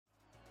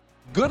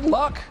Good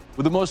luck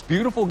with the most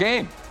beautiful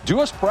game. Do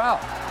us proud.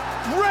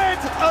 Red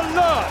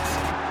alert!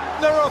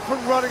 They're up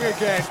and running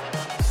again.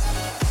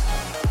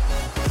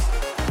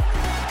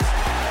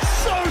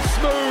 So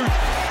smooth,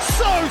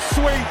 so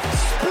sweet,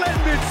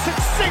 splendid,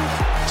 succinct,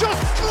 just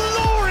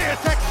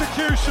glorious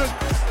execution.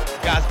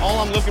 Guys, all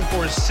I'm looking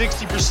for is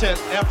 60%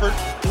 effort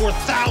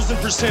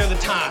 4,000% of the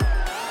time.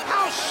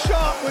 How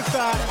sharp was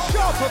that?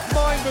 Sharp of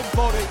mind and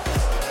body.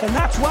 And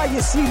that's why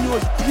you see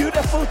those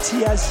beautiful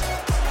tears.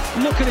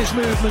 Look at his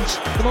movements.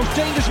 The most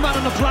dangerous man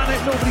on the planet.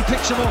 Nobody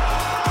picks him up.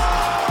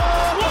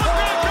 What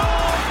a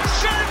goal!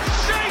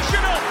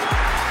 Sensational!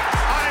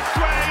 I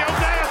swear you'll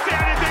never see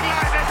anything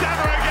like this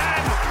ever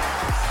again.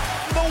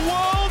 The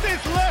world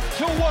is left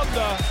to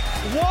wonder,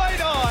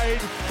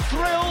 wide-eyed,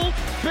 thrilled,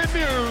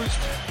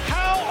 bemused.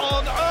 How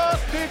on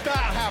earth did that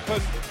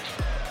happen?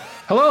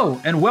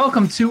 Hello, and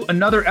welcome to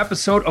another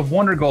episode of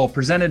Wonder Goal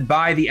presented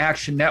by the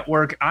Action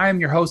Network. I am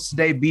your host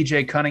today,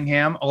 BJ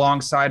Cunningham,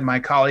 alongside my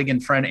colleague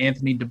and friend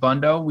Anthony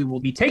Dabbundo. We will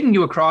be taking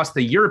you across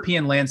the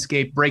European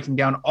landscape, breaking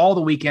down all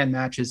the weekend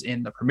matches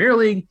in the Premier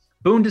League,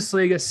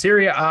 Bundesliga,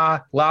 Serie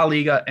A, La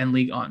Liga, and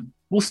Ligue 1.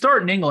 We'll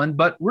start in England,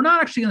 but we're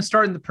not actually going to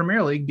start in the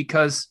Premier League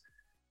because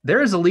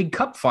there is a League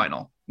Cup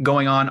final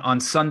going on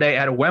Sunday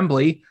at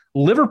Wembley.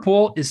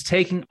 Liverpool is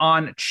taking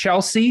on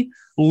Chelsea.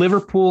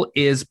 Liverpool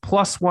is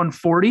plus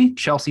 140.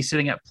 Chelsea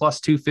sitting at plus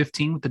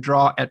 215 with the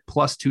draw at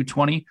plus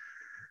 220.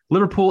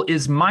 Liverpool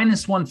is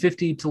minus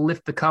 150 to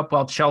lift the cup,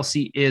 while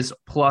Chelsea is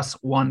plus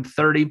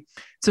 130.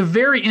 It's a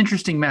very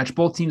interesting match.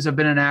 Both teams have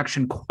been in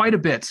action quite a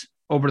bit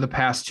over the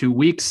past 2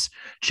 weeks.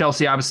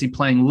 Chelsea obviously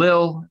playing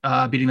Lille,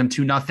 beating them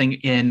 2-0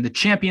 in the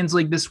Champions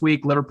League this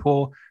week.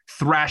 Liverpool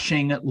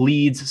thrashing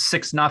Leeds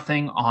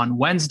 6-0 on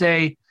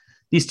Wednesday.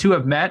 These two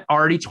have met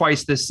already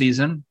twice this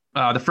season.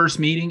 The first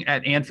meeting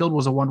at Anfield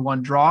was a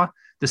 1-1 draw.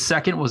 The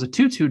second was a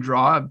 2-2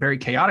 draw, a very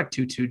chaotic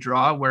 2-2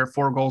 draw, where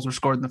 4 goals were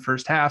scored in the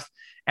first half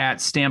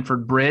at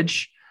Stamford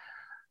Bridge.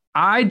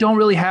 I don't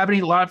really have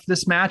any lot for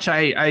this match.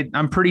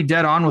 I'm pretty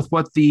dead on with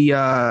what the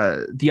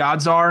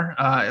odds are,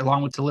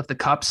 along with to lift the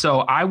cup.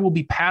 So I will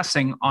be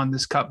passing on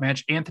this cup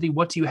match. Anthony,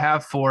 what do you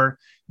have for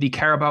the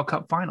Carabao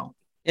Cup final?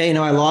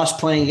 Yeah, I lost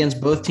playing against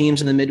both teams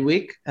in the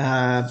midweek.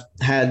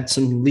 Had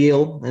some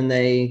Lille, and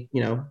they,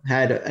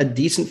 had a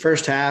decent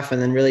first half,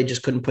 and then really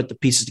just couldn't put the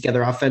pieces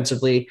together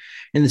offensively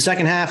in the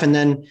second half. And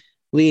then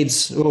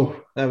Leeds,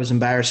 that was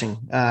embarrassing.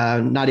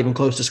 Not even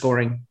close to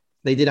scoring.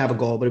 They did have a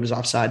goal, but it was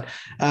offside.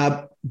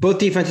 Both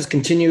defenses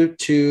continue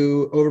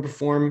to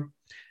overperform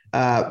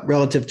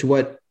relative to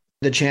what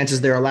the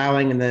chances they're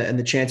allowing and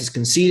the chances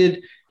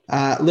conceded.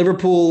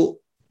 Liverpool,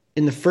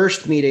 in the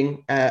first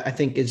meeting, I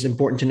think it's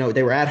important to note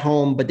they were at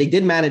home, but they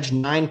did manage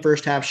 9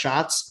 first half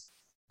shots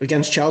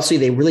against Chelsea.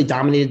 They really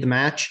dominated the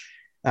match.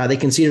 They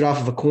conceded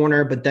off of a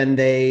corner, but then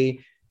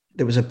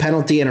there was a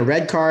penalty and a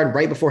red card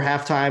right before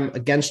halftime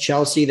against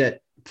Chelsea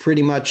that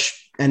pretty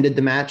much ended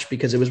the match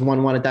because it was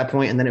 1-1 at that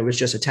point, and then it was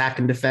just attack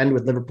and defend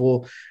with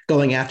Liverpool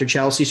going after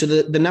Chelsea. So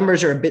the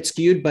numbers are a bit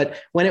skewed, but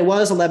when it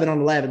was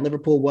 11-11,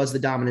 Liverpool was the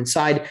dominant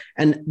side.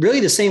 And really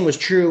the same was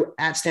true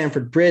at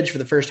Stamford Bridge for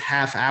the first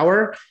half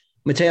hour.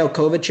 Mateo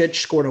Kovacic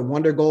scored a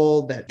wonder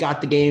goal that got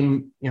the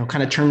game,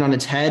 kind of turned on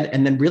its head.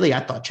 And then really, I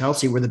thought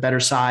Chelsea were the better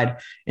side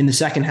in the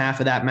second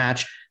half of that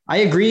match. I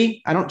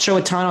agree. I don't show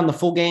a ton on the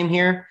full game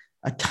here.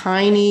 A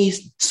tiny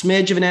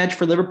smidge of an edge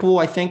for Liverpool,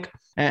 I think,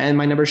 and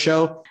my numbers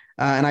show.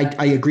 And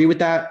I agree with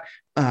that.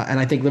 And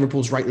I think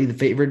Liverpool's rightly the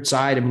favored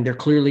side. I mean, they're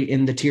clearly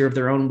in the tier of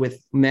their own with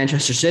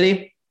Manchester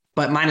City,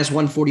 but minus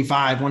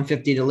 145,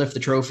 150 to lift the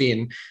trophy,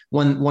 and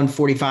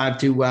 145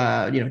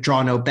 to,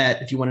 draw no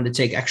bet if you wanted to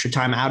take extra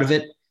time out of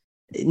it.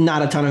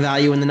 Not a ton of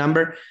value in the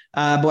number,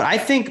 but I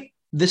think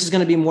this is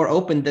going to be more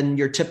open than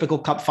your typical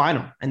cup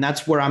final. And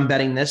that's where I'm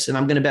betting this. And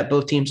I'm going to bet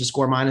both teams to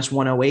score minus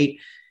 108.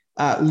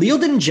 Lille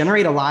didn't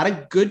generate a lot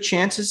of good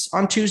chances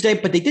on Tuesday,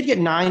 but they did get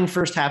 9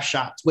 first half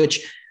shots,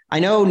 which I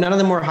know none of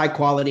them were high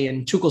quality,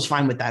 and Tuchel's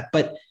fine with that.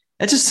 But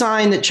that's a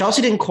sign that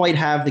Chelsea didn't quite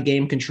have the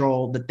game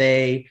control that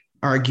they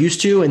are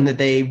used to, and that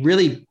they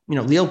really,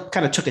 Lille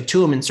kind of took it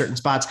to them in certain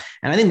spots.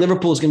 And I think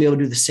Liverpool is going to be able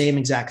to do the same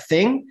exact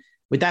thing.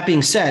 With that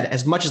being said,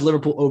 as much as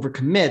Liverpool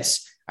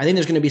overcommits, I think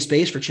there's going to be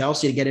space for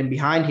Chelsea to get in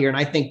behind here. And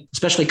I think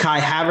especially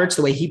Kai Havertz,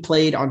 the way he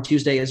played on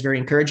Tuesday is very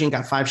encouraging.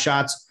 Got 5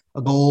 shots,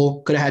 a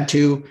goal, could have had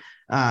 2.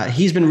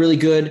 He's been really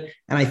good.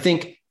 And I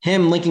think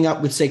him linking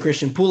up with, say,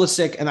 Christian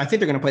Pulisic, and I think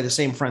they're going to play the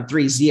same front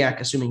 3, Ziyech,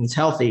 assuming he's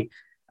healthy.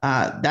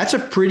 That's a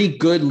pretty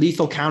good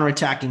lethal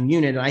counterattacking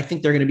unit. And I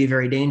think they're going to be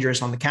very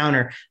dangerous on the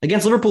counter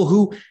against Liverpool,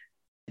 who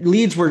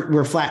Leeds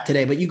were flat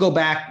today. But you go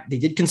back, they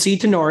did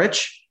concede to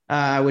Norwich,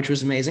 which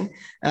was amazing.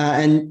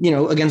 And,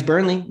 against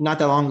Burnley not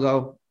that long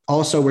ago,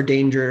 also were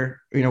in danger,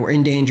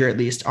 at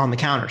least on the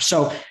counter.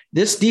 So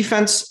this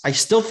defense, I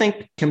still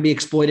think can be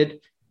exploited.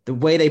 The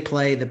way they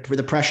play, the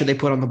pressure they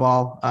put on the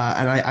ball.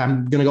 And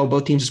I'm going to go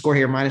both teams to score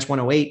here, minus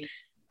 108.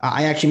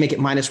 I actually make it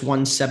minus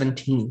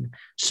 117.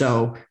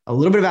 So a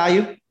little bit of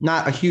value,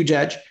 not a huge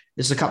edge.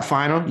 This is a cup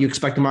final. You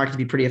expect the market to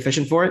be pretty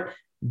efficient for it.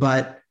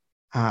 But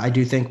I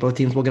do think both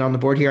teams will get on the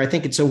board here. I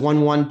think it's a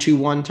 1-1,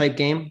 2-1 type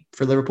game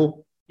for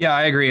Liverpool. Yeah,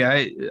 I agree.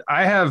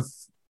 I have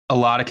a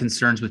lot of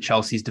concerns with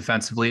Chelsea's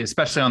defensively,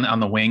 especially on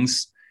the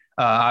wings.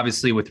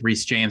 Obviously, with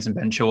Reece James and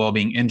Ben Chilwell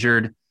being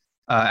injured,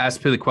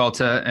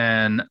 Azpilicueta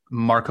and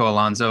Marco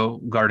Alonso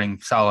guarding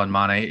Salah and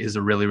Mane is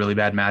a really, really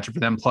bad matchup for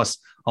them. Plus,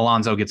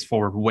 Alonso gets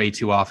forward way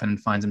too often and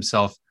finds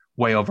himself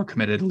way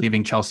overcommitted,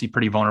 leaving Chelsea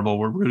pretty vulnerable,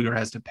 where Rudiger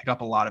has to pick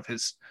up a lot of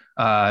his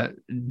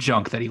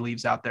junk that he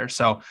leaves out there.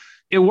 So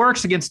it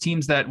works against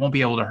teams that won't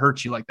be able to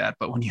hurt you like that.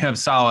 But when you have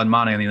Salah and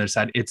Mane on the other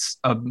side, it's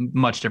a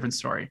much different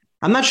story.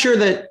 I'm not sure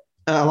that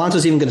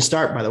Alonso's even going to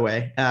start, by the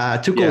way.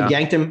 Tuchel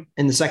yanked him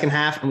in the second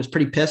half and was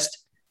pretty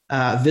pissed,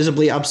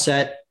 visibly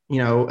upset.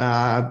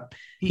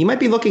 He might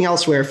be looking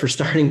elsewhere for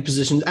starting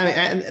positions.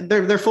 I mean,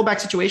 their fullback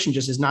situation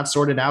just is not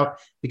sorted out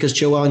because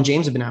Chilwell and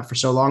James have been out for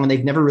so long and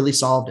they've never really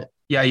solved it.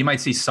 Yeah, you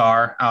might see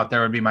Sarr out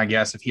there would be my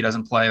guess if he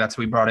doesn't play. That's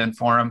what we brought in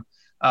for him.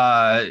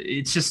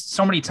 It's just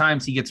so many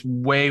times he gets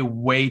way,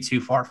 way too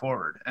far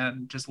forward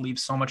and just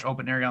leaves so much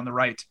open area on the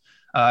right.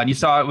 And you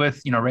saw it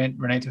with,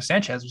 Renato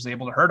Sanchez was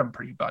able to hurt him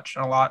pretty much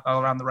a lot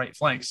around the right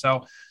flank.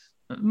 So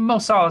Mo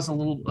Salah is a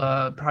little,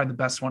 probably the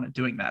best one at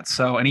doing that.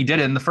 So, and he did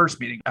it in the first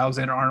meeting.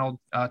 Alexander-Arnold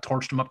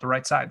torched him up the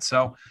right side.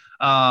 So,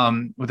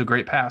 with a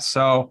great pass.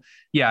 So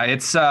yeah,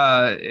 it's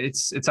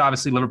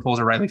obviously Liverpool's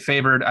are rightly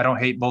favored. I don't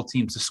hate both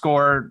teams to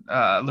score.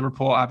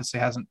 Liverpool obviously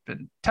hasn't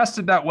been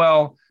tested that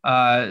well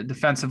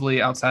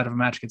defensively outside of a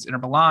match against Inter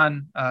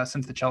Milan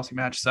since the Chelsea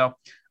match. So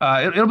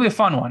it'll be a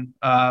fun one.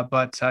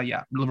 But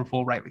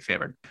Liverpool rightly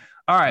favored.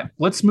 All right,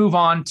 let's move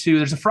on to,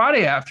 there's a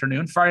Friday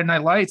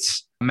Night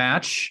Lights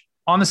match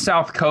on the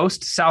South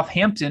Coast.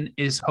 Southampton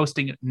is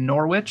hosting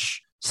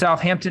Norwich.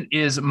 Southampton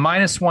is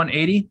minus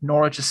 180.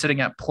 Norwich is sitting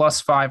at plus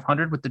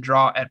 500 with the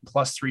draw at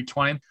plus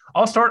 320.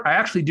 I'll start. I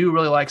actually do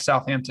really like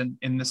Southampton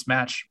in this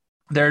match.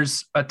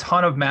 There's a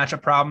ton of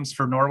matchup problems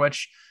for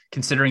Norwich,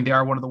 considering they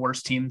are one of the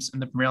worst teams in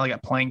the Premier League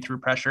at playing through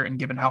pressure. And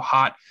given how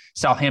hot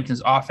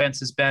Southampton's offense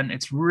has been,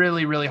 it's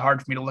really, really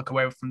hard for me to look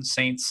away from the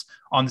Saints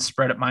on the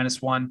spread at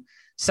 -1.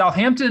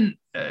 Southampton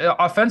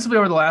offensively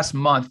over the last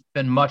month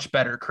been much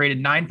better, created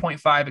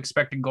 9.5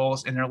 expected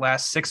goals in their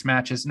last 6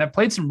 matches, and have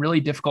played some really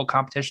difficult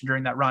competition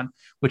during that run,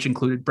 which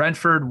included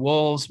Brentford,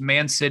 Wolves,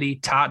 Man City,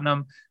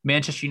 Tottenham,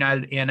 Manchester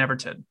United, and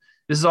Everton.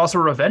 This is also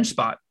a revenge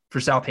spot for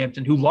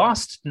Southampton, who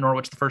lost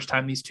Norwich the first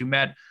time these two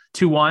met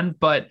 2-1,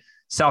 but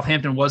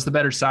Southampton was the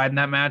better side in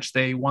that match.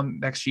 They won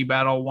the XG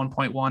battle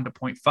 1.1 to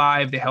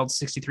 0.5. They held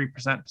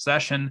 63%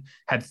 possession,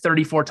 had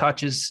 34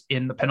 touches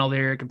in the penalty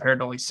area compared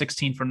to only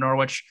 16 for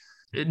Norwich.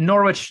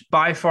 Norwich,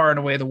 by far and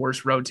away the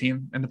worst road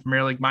team in the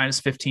Premier League, minus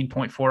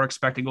 15.4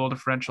 expected goal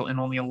differential in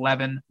only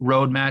 11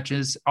 road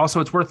matches. Also,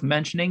 it's worth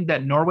mentioning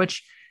that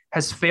Norwich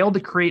has failed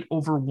to create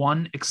over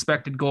 1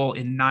 expected goal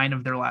in 9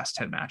 of their last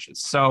 10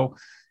 matches. So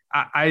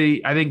I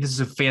think this is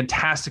a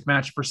fantastic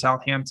match for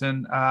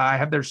Southampton. I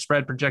have their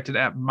spread projected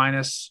at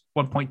minus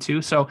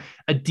 1.2. So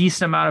a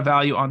decent amount of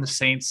value on the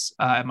Saints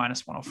at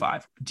minus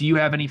 105. Do you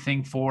have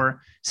anything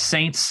for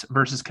Saints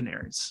versus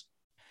Canaries?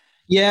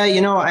 Yeah,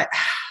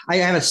 I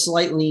have a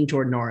slight lean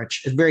toward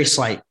Norwich. It's very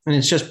slight. And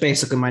it's just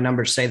basically my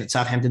numbers say that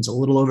Southampton's a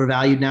little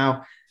overvalued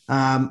now.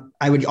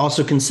 I would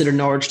also consider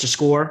Norwich to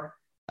score.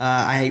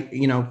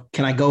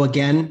 Can I go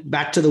again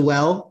back to the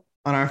well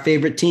on our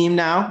favorite team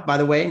now? By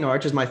the way,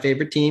 Norwich is my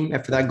favorite team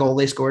after that goal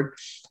they scored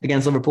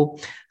against Liverpool.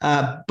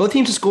 Both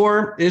teams to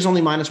score is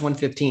only minus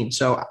 115.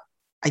 So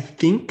I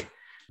think,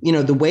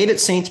 the way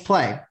that Saints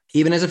play,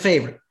 even as a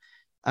favorite,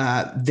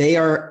 they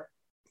are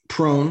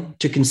prone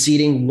to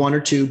conceding 1 or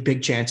 2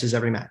 big chances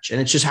every match.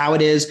 And it's just how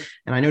it is.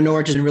 And I know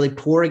Norwich has been really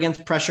poor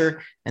against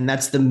pressure. And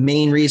that's the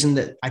main reason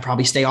that I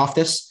probably stay off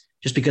this,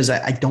 just because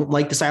I don't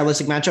like the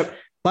stylistic matchup.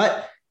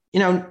 But,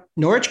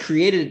 Norwich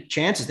created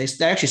chances.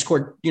 They actually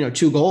scored,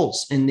 2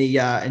 goals in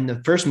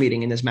the first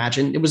meeting in this match.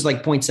 And it was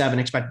like 0.7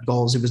 expected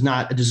goals. It was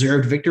not a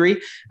deserved victory.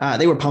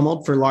 They were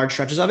pummeled for large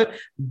stretches of it,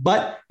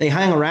 but they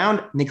hung around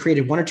and they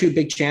created 1 or 2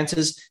 big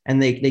chances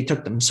and they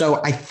took them.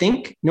 So I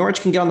think Norwich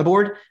can get on the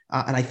board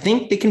and I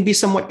think they can be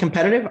somewhat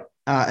competitive.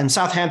 And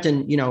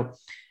Southampton,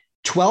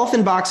 12th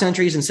in box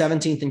entries and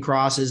 17th in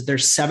crosses. They're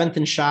 7th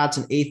in shots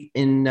and 8th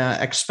in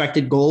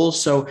expected goals.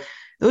 So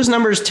those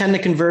numbers tend to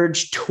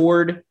converge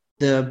toward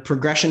the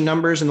progression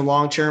numbers in the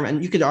long term.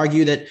 And you could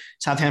argue that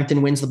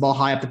Southampton wins the ball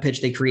high up the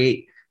pitch. They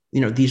create,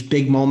 these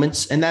big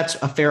moments, and that's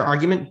a fair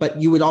argument,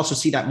 but you would also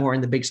see that more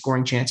in the big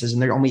scoring chances,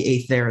 and they're only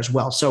 8th there as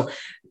well. So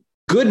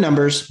good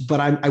numbers, but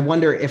I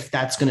wonder if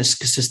that's going to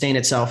sustain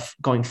itself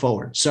going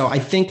forward. So I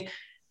think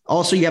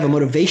also you have a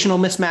motivational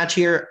mismatch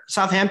here.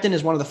 Southampton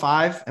is one of the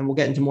 5, and we'll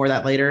get into more of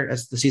that later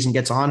as the season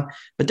gets on,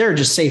 but they're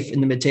just safe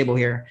in the mid-table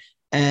here.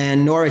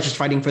 And Norwich is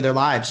fighting for their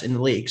lives in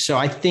the league. So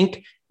I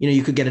think,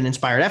 you could get an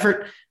inspired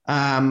effort.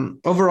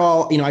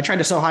 Overall, I tried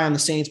to sell high on the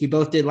Saints. We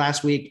both did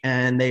last week,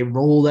 and they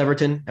rolled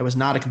Everton. It was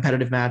not a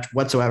competitive match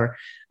whatsoever.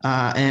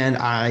 And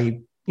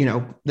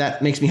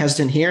that makes me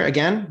hesitant here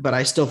again, but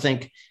I still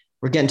think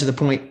we're getting to the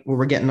point where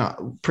we're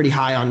getting pretty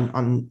high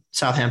on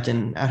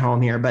Southampton at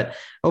home here. But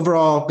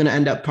overall, going to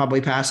end up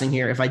probably passing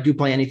here. If I do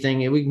play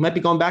anything, we might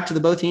be going back to the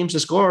both teams to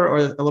score or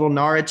a little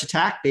Norwich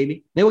attack,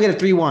 baby. Maybe we'll get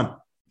a 3-1.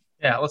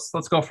 Yeah,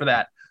 let's go for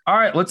that. All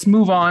right, let's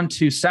move on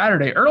to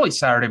Saturday, early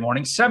Saturday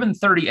morning,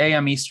 7:30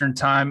 a.m. Eastern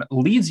time.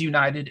 Leeds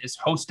United is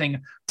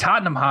hosting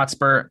Tottenham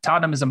Hotspur.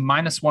 Tottenham is a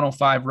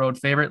 -105 road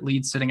favorite.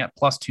 Leeds sitting at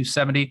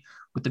 +270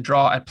 with the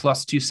draw at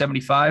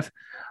 +275.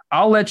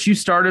 I'll let you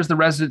start as the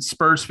resident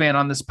Spurs fan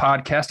on this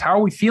podcast. How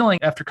are we feeling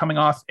after coming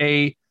off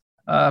a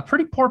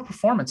pretty poor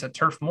performance at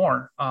Turf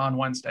Moor on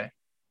Wednesday?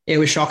 It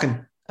was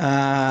shocking.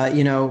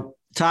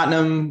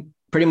 Tottenham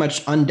pretty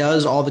much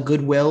undoes all the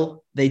goodwill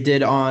they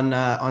did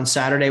on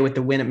Saturday with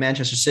the win at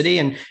Manchester City.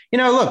 And,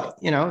 look,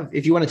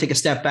 if you want to take a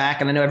step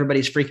back, and I know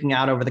everybody's freaking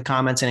out over the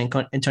comments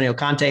Antonio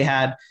Conte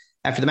had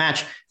after the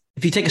match.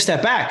 If you take a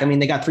step back, I mean,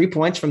 they got 3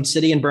 points from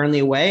City and Burnley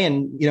away.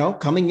 And,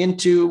 coming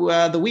into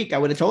the week, I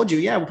would have told you,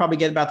 we'll probably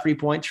get about 3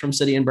 points from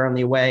City and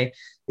Burnley away.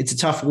 It's a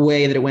tough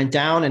way that it went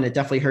down, and it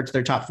definitely hurts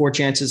their top 4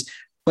 chances.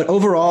 But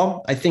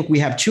overall, I think we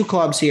have 2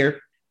 clubs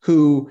here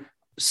who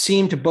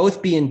seem to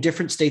both be in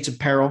different states of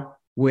peril,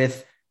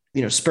 with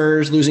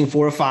Spurs losing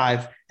 4 of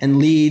 5 and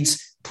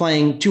Leeds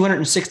playing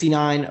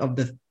 269 of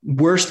the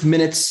worst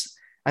minutes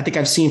I think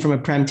I've seen from a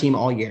Prem team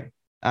all year.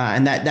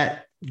 And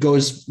that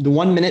goes the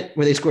 1 minute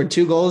where they scored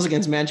 2 goals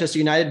against Manchester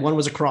United. One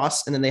was a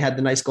cross, and then they had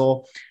the nice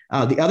goal.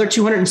 The other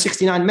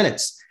 269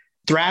 minutes,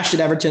 thrashed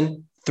at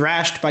Everton,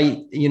 thrashed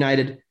by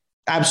United,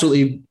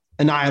 absolutely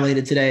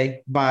annihilated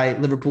today by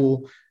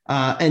Liverpool.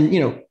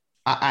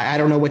 I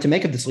don't know what to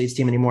make of this Leeds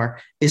team anymore.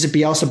 Is it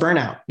Bielsa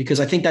burnout? Because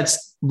I think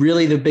that's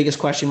really the biggest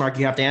question mark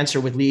you have to answer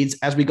with Leeds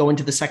as we go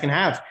into the second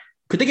half.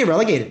 Could they get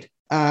relegated?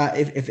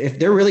 If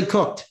they're really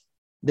cooked,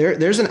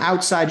 there's an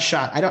outside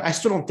shot. I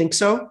still don't think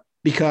so,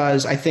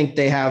 because I think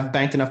they have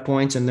banked enough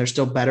points and they're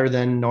still better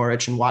than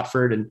Norwich and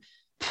Watford, and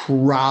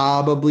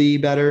probably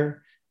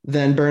better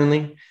than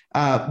Burnley.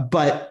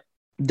 But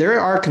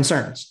there are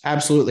concerns,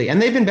 absolutely. And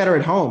they've been better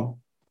at home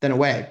than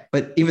away.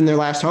 But even their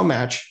last home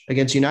match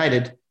against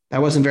United,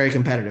 that wasn't very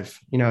competitive.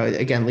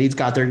 Again, Leeds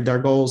got their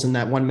goals in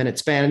that 1 minute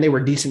span, and they were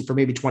decent for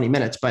maybe 20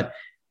 minutes, but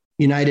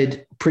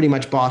United pretty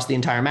much bossed the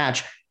entire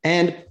match.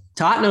 And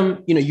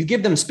Tottenham, you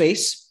give them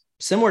space,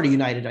 similar to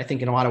United, I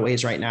think, in a lot of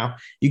ways right now.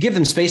 You give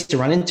them space to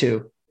run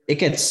into, it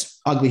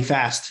gets ugly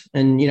fast.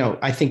 And,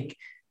 I think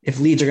if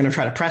Leeds are going to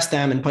try to press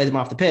them and play them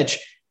off the pitch,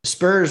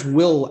 Spurs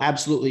will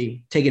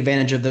absolutely take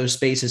advantage of those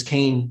spaces.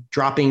 Kane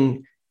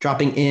dropping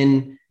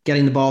in,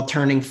 getting the ball,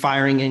 turning,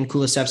 firing in,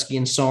 Kulusevski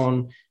and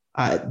Son.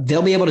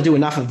 They'll be able to do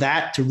enough of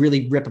that to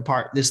really rip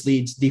apart this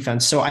Leeds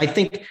defense. So I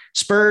think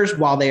Spurs,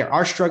 while they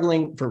are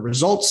struggling for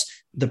results,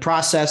 the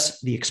process,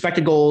 the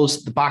expected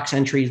goals, the box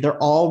entries, they're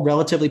all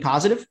relatively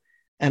positive.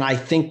 And I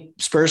think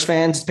Spurs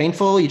fans, it's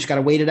painful. You just got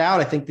to wait it out.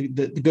 I think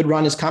the good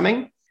run is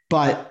coming.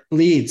 But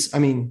Leeds, I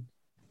mean,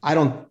 I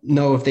don't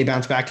know if they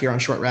bounce back here on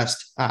short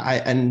rest.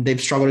 And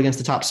they've struggled against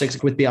the top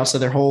 6 with Bielsa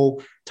their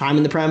whole time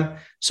in the Prem.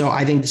 So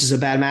I think this is a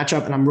bad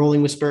matchup, and I'm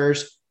rolling with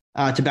Spurs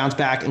to bounce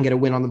back and get a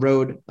win on the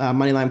road.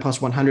 Moneyline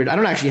 +100. I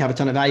don't actually have a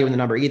ton of value in the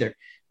number either.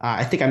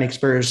 I think I make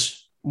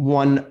Spurs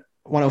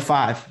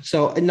 105.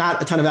 So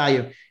not a ton of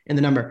value in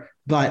the number,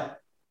 but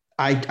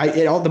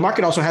the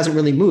market also hasn't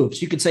really moved.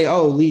 So you could say,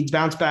 Leeds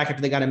bounced back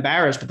after they got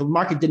embarrassed, but the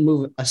market didn't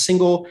move a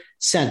single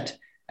cent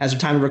as of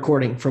time of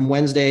recording from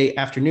Wednesday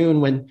afternoon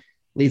when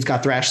Leeds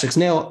got thrashed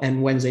 6-0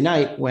 and Wednesday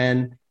night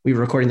when we were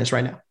recording this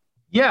right now.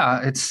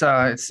 Yeah, it's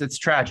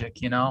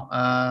tragic. You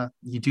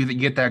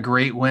get that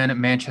great win at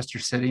Manchester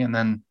City and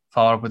then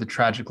follow up with a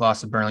tragic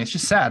loss at Burnley. It's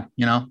just sad.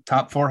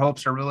 Top 4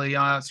 hopes are really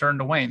starting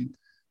to wane.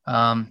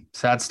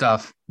 Sad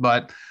stuff.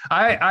 But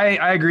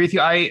I agree with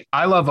you.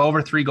 I love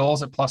over 3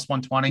 goals at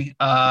 +120.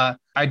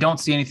 I don't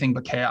see anything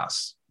but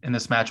chaos in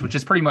this match, which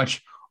is pretty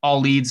much all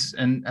Leeds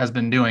and has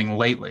been doing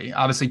lately.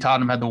 Obviously,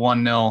 Tottenham had the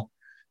 1-0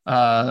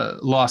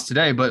 loss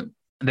today, but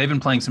they've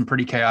been playing some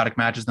pretty chaotic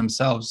matches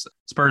themselves.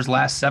 Spurs'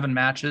 last 7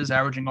 matches,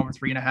 averaging over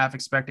 3.5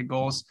 expected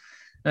goals.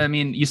 I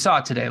mean, you saw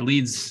it today.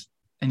 Leeds,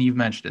 and you've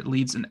mentioned it,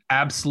 Leeds an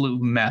absolute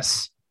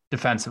mess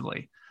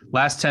defensively.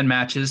 Last 10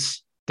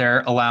 matches,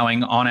 they're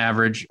allowing on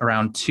average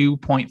around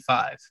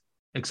 2.5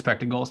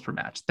 expected goals per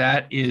match.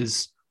 That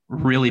is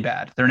really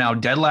bad. They're now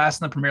dead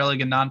last in the Premier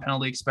League in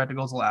non-penalty expected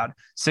goals allowed,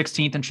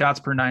 16th in shots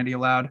per 90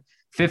 allowed,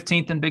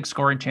 15th in big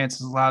scoring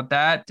chances allowed.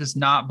 That does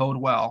not bode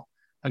well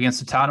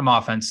against the Tottenham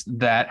offense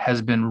that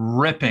has been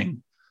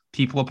ripping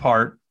people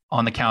apart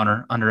on the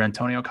counter under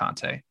Antonio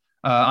Conte.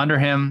 Under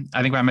him,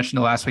 I think I mentioned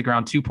it last week,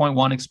 around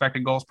 2.1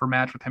 expected goals per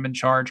match with him in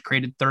charge,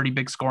 created 30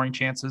 big scoring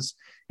chances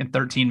in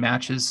 13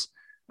 matches.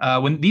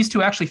 When these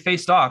two actually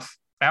faced off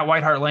at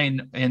White Hart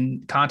Lane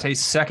in Conte's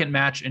second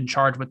match in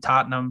charge with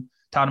Tottenham,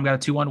 Tottenham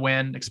got a 2-1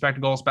 win.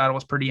 Expected goals battle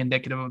was pretty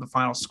indicative of the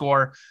final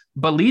score.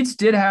 But Leeds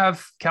did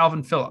have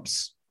Calvin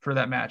Phillips for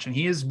that match, and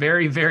he is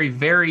very, very,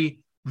 very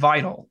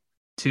vital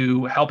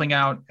to helping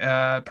out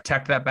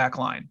protect that back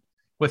line.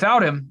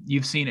 Without him,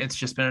 you've seen it's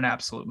just been an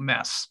absolute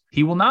mess.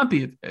 He will not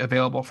be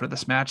available for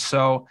this match,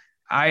 so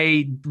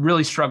I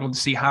really struggled to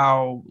see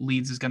how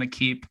Leeds is going to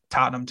keep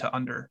Tottenham to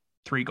under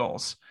 3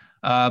 goals.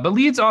 But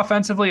Leeds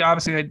offensively,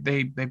 obviously,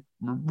 they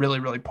really,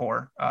 really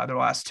poor their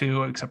last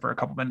 2, except for a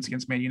couple minutes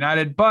against Man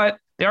United. But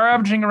they are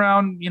averaging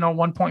around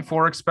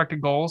 1.4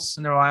 expected goals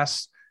in their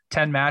last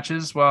 10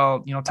 matches.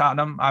 Well,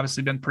 Tottenham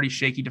obviously been pretty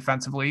shaky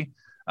defensively.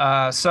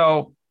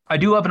 So I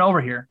do love an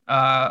over here.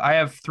 I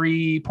have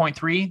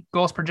 3.3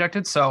 goals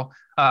projected. So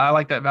I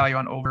like that value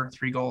on over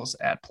 3 goals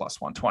at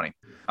plus 120.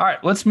 All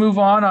right, let's move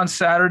on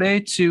Saturday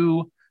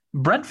to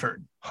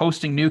Brentford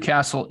hosting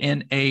Newcastle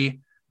in a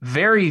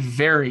very,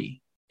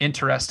 very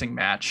interesting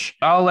match.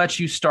 I'll let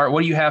you start.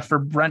 What do you have for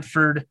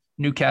Brentford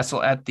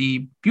Newcastle at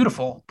the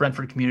beautiful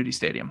Brentford Community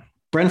Stadium?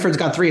 Brentford's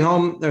got 3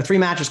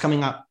 matches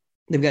coming up.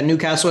 They've got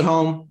Newcastle at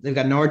home. They've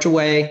got Norwich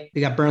away. They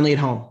got Burnley at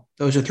home.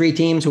 Those are 3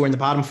 teams who are in the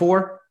bottom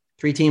 4,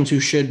 3 teams who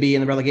should be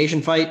in the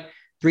relegation fight,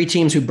 3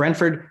 teams who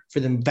Brentford, for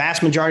the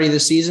vast majority of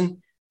this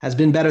season, has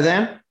been better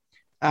than.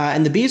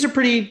 And the Bees are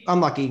pretty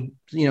unlucky,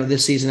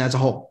 this season as a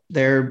whole.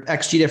 Their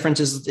XG difference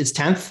is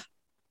 10th,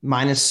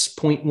 minus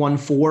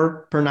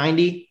 0.14 per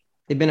 90.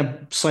 They've been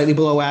a slightly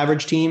below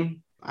average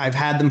team. I've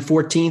had them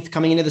 14th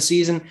coming into the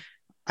season.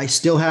 I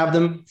still have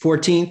them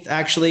 14th,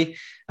 actually.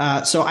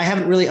 So I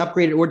haven't really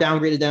upgraded or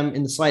downgraded them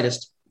in the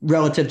slightest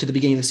relative to the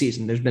beginning of the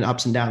season. There's been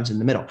ups and downs in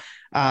the middle.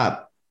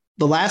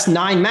 The last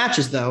 9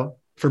 matches, though,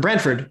 for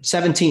Brentford,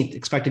 17th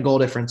expected goal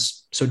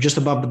difference. So just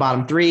above the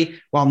bottom 3,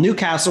 while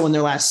Newcastle in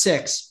their last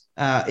 6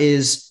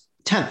 is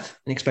 10th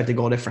in expected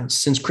goal difference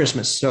since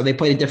Christmas. So they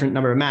played a different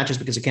number of matches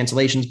because of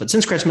cancellations. But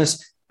since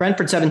Christmas,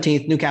 Brentford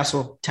 17th,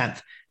 Newcastle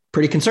 10th.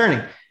 Pretty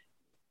concerning.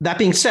 That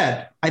being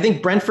said, I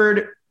think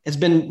Brentford has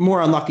been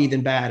more unlucky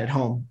than bad at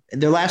home. In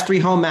their last 3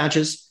 home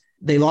matches,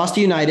 they lost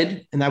to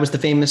United, and that was the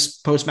famous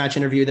post-match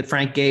interview that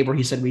Frank gave where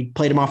he said, we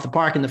played them off the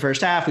park in the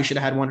first half. We should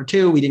have had 1 or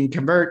 2. We didn't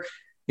convert.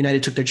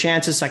 United took their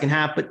chances second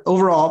half. But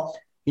overall,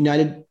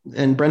 United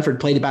and Brentford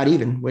played about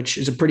even, which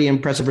is a pretty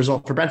impressive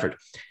result for Brentford.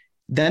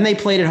 Then they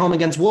played at home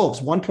against Wolves,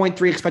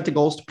 1.3 expected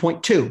goals to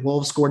 0.2.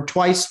 Wolves scored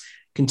twice,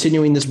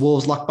 continuing this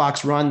Wolves luck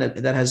box run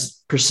that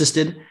has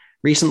persisted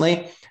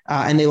recently,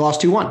 and they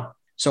lost 2-1.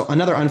 So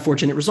another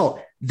unfortunate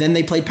result. Then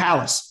they played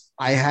Palace.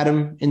 I had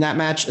them in that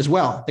match as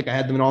well. I think I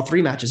had them in all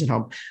 3 matches at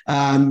home.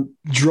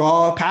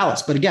 Draw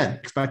Palace, but again,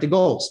 expected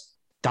goals.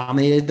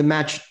 Dominated the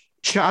match.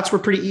 Shots were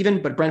pretty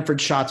even, but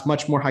Brentford's shots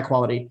much more high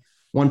quality,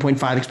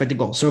 1.5 expected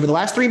goals. So over the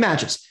last 3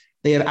 matches,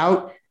 they have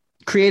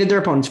out-created their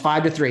opponents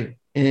 5-3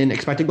 in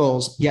expected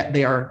goals, yet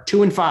they are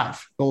 2-5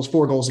 goals,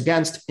 4 goals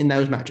against in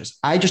those matches.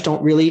 I just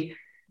don't really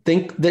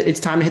think that it's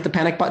time to hit the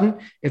panic button.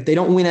 If they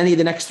don't win any of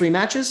the next 3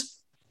 matches,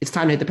 it's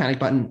time to hit the panic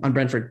button on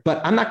Brentford, but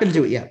I'm not going to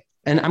do it yet.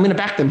 And I'm going to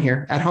back them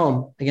here at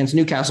home against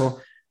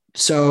Newcastle.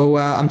 So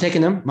I'm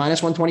taking them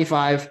minus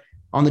 125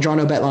 on the draw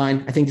no bet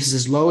line. I think this is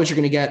as low as you're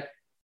going to get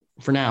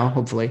for now,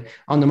 hopefully,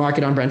 on the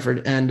market on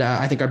Brentford. And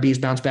I think our Bees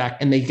bounce back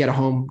and they get a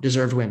home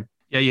deserved win.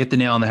 Yeah, you hit the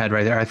nail on the head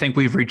right there. I think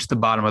we've reached the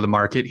bottom of the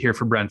market here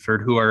for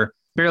Brentford, who are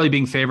barely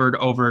being favored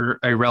over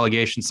a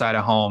relegation side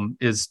at home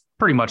is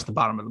pretty much the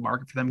bottom of the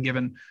market for them,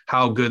 given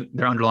how good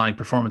their underlying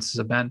performances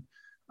have been.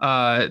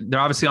 They're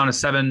obviously on a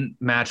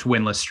 7-match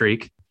winless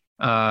streak.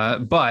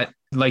 But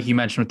like you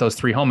mentioned with those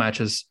 3 home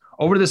matches,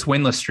 over this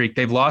winless streak,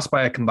 they've lost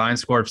by a combined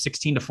score of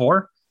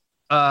 16-4.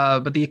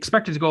 But the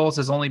expected goals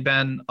has only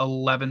been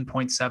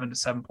 11.7 to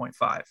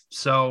 7.5.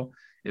 So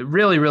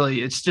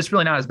it's just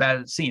really not as bad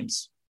as it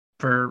seems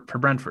for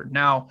Brentford.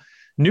 Now,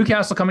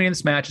 Newcastle coming in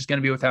this match is going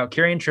to be without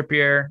Kieran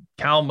Trippier,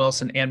 Callum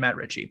Wilson, and Matt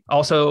Ritchie.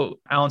 Also,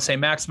 Alan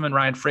St-Maximin and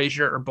Ryan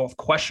Fraser are both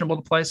questionable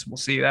to play. So we'll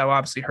see. That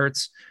obviously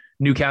hurts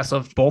Newcastle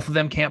if both of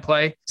them can't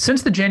play.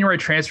 Since the January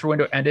transfer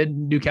window ended,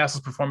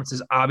 Newcastle's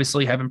performances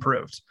obviously have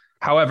improved.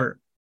 However,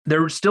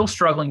 they're still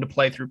struggling to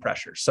play through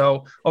pressure.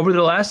 So over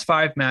the last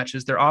 5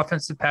 matches, their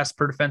offensive pass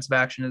per defensive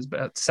action is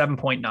about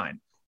 7.9,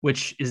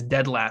 which is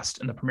dead last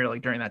in the Premier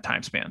League during that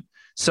time span.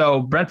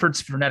 So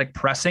Brentford's frenetic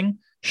pressing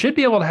should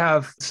be able to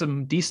have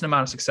some decent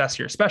amount of success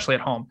here, especially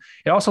at home.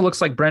 It also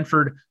looks like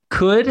Brentford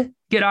could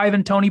get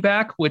Ivan Toney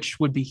back, which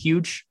would be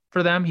huge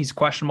for them. He's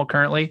questionable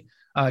currently.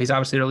 He's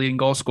obviously their leading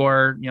goal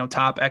scorer,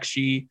 top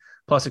XG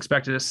plus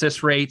expected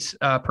assist rate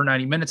per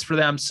 90 minutes for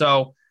them.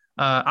 So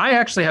I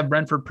actually have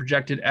Brentford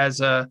projected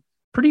as a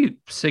pretty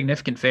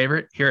significant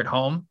favorite here at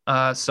home.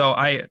 So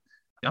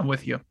I'm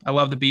with you. I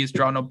love the Bees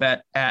draw no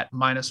bet at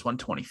minus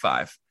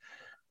 125.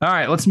 All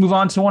right, let's move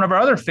on to one of our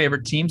other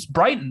favorite teams,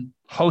 Brighton,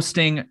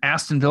 hosting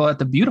Aston Villa at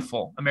the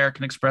beautiful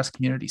American Express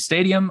Community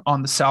Stadium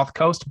on the South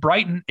Coast.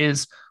 Brighton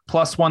is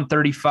plus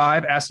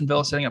 135. Aston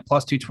Villa sitting at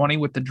plus 220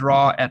 with the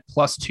draw at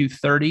plus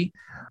 230.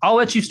 I'll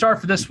let you start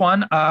for this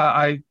one.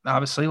 I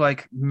obviously,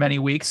 like many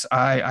weeks,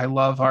 I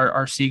love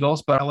our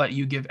Seagulls, but I'll let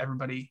you give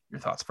everybody your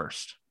thoughts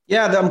first.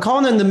 Yeah, I'm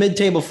calling them the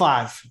mid-table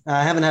 5.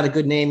 I haven't had a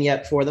good name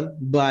yet for them,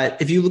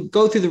 but if you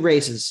go through the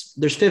races,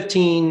 there's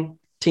 15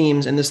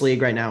 teams in this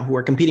league right now who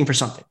are competing for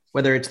something,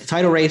 whether it's the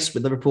title race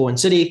with Liverpool and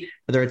City,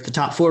 whether it's the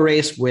top 4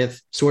 race with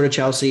sort of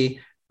Chelsea,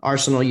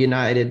 Arsenal,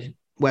 United,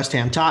 West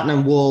Ham,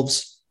 Tottenham,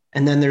 Wolves,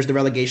 and then there's the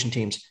relegation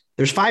teams.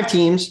 There's 5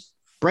 teams,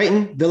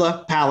 Brighton,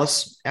 Villa,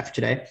 Palace after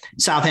today,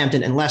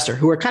 Southampton, and Leicester,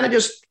 who are kind of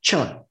just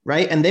chilling,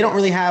 right? And they don't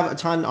really have a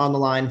ton on the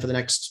line for the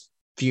next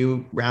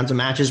few rounds of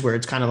matches where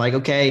it's kind of like,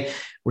 okay,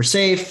 we're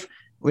safe.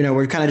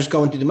 We're kind of just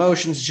going through the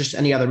motions. It's just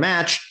any other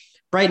match.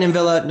 Brighton and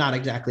Villa, not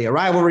exactly a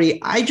rivalry.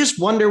 I just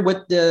wonder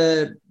what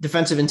the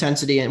defensive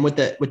intensity and what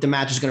the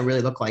match is going to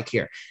really look like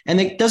here. And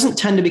it doesn't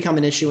tend to become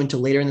an issue until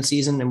later in the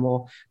season, and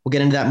we'll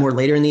get into that more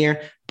later in the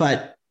year.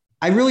 But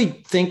I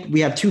really think we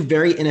have two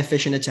very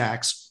inefficient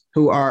attacks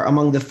who are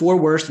among the 4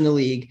 worst in the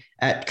league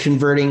at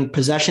converting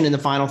possession in the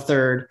final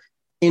third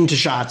into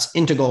shots,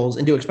 into goals,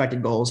 into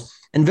expected goals.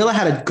 And Villa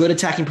had a good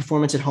attacking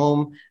performance at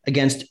home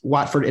against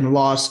Watford in a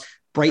loss.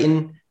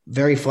 Brighton,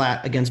 very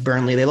flat against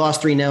Burnley. They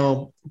lost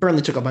 3-0.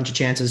 Burnley took a bunch of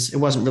chances. It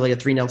wasn't really a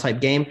 3-0 type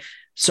game.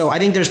 So I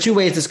think there's 2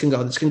 ways this can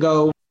go. This can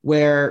go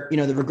where,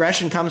 the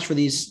regression comes for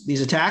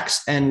these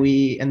attacks and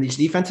these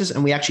defenses,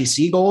 and we actually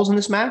see goals in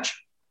this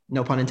match,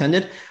 no pun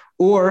intended,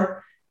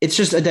 or it's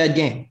just a dead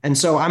game. And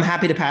so I'm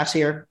happy to pass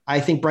here. I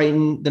think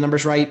Brighton, the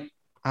number's right.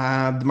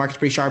 The market's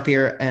pretty sharp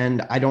here,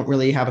 and I don't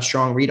really have a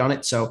strong read on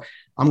it. So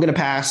I'm going to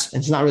pass.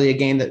 It's not really a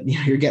game that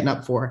you're getting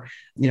up for.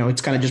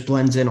 It's kind of just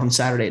blends in on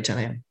Saturday at 10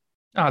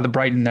 a.m. The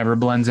Brighton never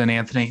blends in,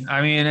 Anthony.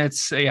 I mean,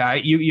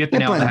 you hit the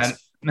nail on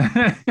the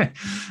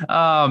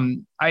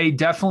head. I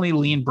definitely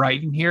lean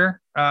Brighton here.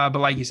 But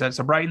like you said,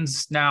 so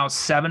Brighton's now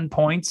 7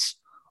 points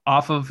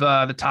off of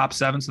the top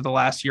 7, so the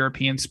last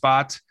European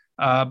spot.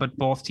 But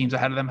both teams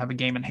ahead of them have a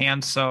game in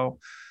hand. So,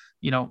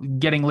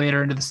 getting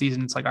later into the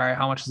season, it's like, all right,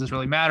 how much does this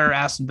really matter?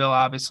 Aston Villa,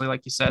 obviously,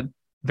 like you said,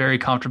 very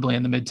comfortably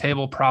in the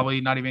mid-table,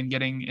 probably not even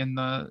getting in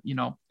the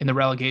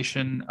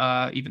relegation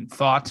even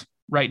thought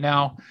right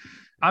now.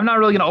 I'm not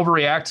really going to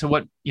overreact to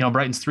what,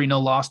 Brighton's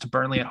 3-0 loss to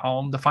Burnley at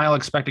home. The final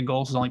expected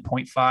goals was only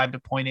 0.5 to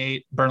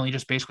 0.8. Burnley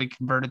just basically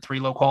converted 3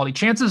 low-quality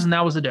chances, and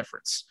that was the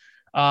difference.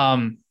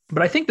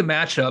 But I think the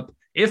matchup,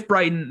 if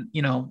Brighton,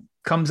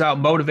 comes out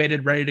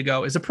motivated, ready to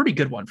go, is a pretty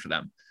good one for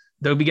them.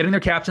 They'll be getting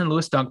their captain,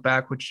 Lewis Dunk,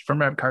 back, which from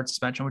red card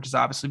suspension, which is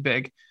obviously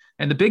big.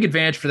 And the big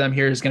advantage for them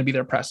here is going to be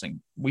their pressing.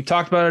 We've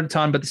talked about it a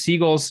ton, but the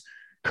Seagulls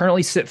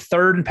currently sit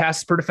 3rd in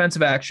passes per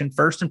defensive action,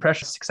 1st in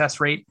pressure success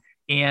rate,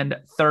 and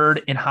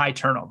 3rd in high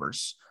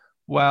turnovers.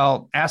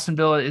 Well, Aston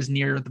Villa is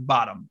near the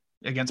bottom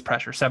against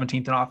pressure,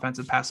 17th in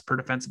offensive passes per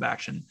defensive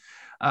action.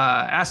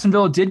 Aston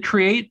Villa did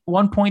create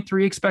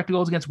 1.3 expected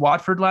goals against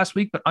Watford last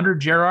week, but under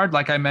Gerrard,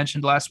 like I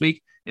mentioned last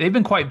week, they've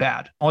been quite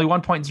bad. Only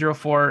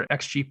 1.04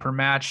 XG per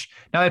match.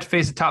 Now they have to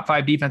face a top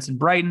 5 defense in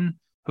Brighton,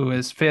 who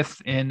is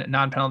 5th in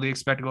non-penalty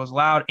expected goals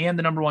allowed, and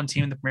the number 1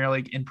 team in the Premier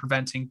League in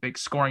preventing big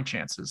scoring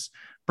chances.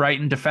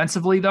 Brighton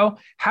defensively, though,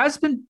 has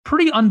been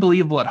pretty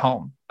unbelievable at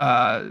home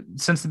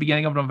since the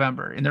beginning of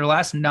November. In their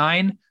last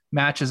 9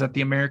 matches at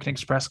the American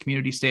Express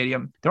Community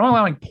Stadium, they're only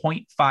allowing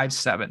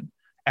 0.57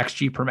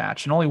 XG per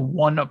match, and only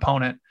 1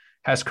 opponent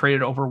has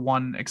created over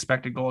 1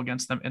 expected goal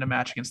against them in a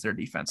match against their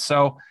defense.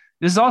 So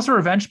this is also a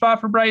revenge spot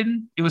for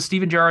Brighton. It was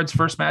Steven Gerrard's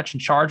first match in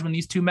charge when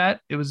these two met.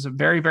 It was a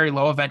very, very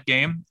low event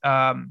game.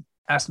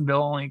 Aston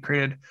Villa only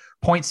created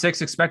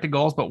 0.6 expected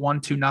goals, but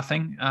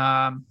 1-2-0,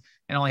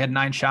 and only had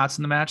 9 shots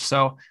in the match.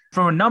 So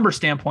from a number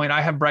standpoint,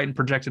 I have Brighton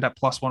projected at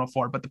plus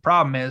 104. But the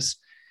problem is,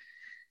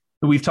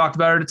 we've talked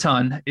about it a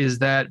ton, is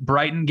that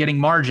Brighton getting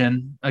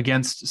margin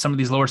against some of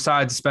these lower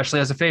sides, especially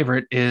as a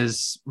favorite,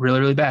 is really,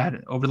 really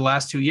bad. Over the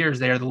last 2 years,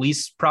 they are the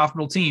least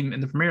profitable team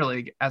in the Premier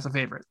League as a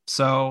favorite.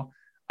 So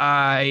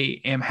I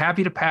am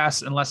happy to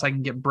pass unless I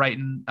can get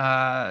Brighton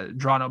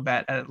draw no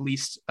bet at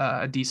least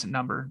a decent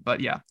number.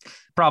 But yeah,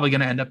 probably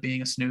going to end up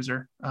being a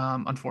snoozer,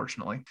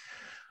 unfortunately.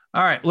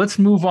 All right, let's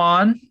move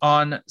on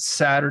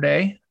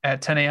Saturday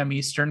at 10 a.m.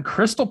 Eastern.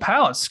 Crystal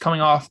Palace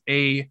coming off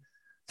a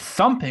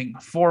thumping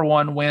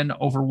 4-1 win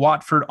over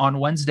Watford on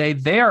Wednesday.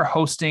 They are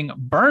hosting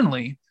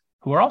Burnley,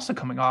 who are also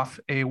coming off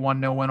a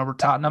 1-0 win over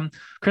Tottenham.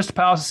 Crystal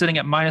Palace is sitting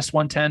at minus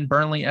 110,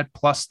 Burnley at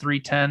plus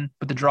 310,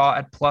 but the draw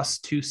at plus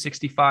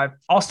 265.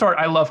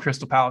 I love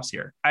Crystal Palace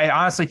here. I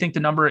honestly think the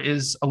number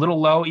is a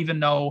little low, even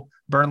though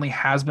Burnley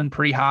has been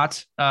pretty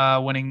hot,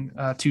 winning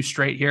 2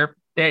 straight here.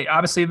 They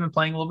obviously have been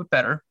playing a little bit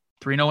better.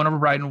 3-0 win over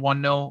Brighton,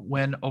 1-0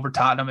 win over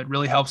Tottenham. It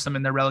really helps them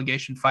in their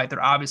relegation fight.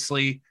 They're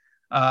obviously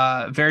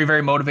very,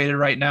 very motivated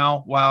right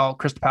now, while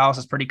Crystal Palace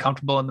is pretty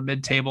comfortable in the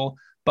mid-table.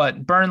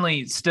 But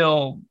Burnley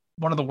still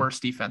one of the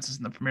worst defenses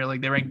in the Premier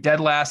League. They rank dead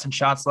last in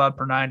shots allowed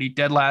per 90,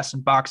 dead last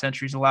in box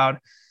entries allowed.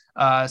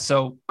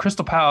 So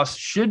Crystal Palace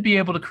should be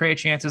able to create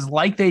chances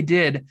like they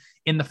did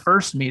in the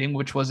first meeting,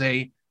 which was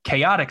a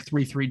chaotic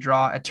 3-3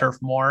 draw at Turf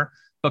Moor.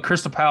 But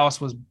Crystal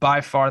Palace was by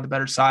far the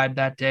better side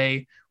that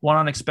day. 1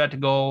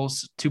 unexpected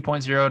goals,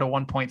 2.0 to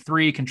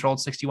 1.3, controlled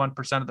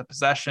 61% of the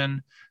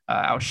possession,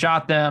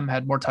 outshot them,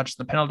 had more touches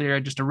in the penalty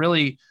area. Just a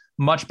really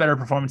much better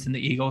performance than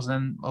the Eagles.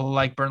 And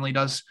like Burnley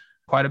does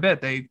quite a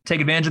bit, they take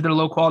advantage of their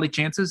low quality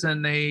chances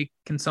and they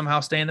can somehow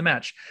stay in the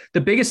match.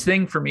 The biggest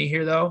thing for me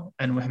here, though,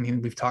 and I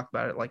mean, we've talked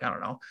about it like, I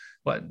don't know,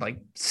 like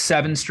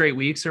 7 straight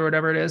weeks or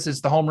whatever it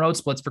is the home road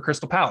splits for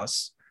Crystal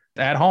Palace.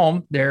 At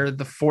home, they're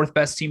the 4th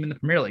best team in the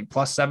Premier League,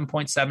 plus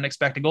 7.7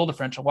 expected goal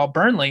differential, while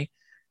Burnley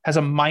has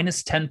a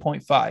minus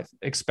 10.5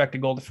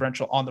 expected goal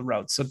differential on the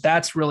road. So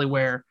that's really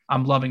where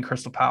I'm loving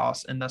Crystal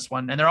Palace in this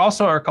one. And there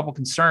also are a couple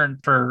concerns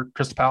for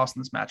Crystal Palace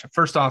in this matchup.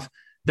 First off,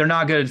 they're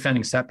not good at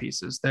defending set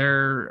pieces.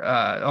 They're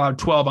allowed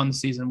 12 on the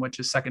season, which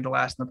is second to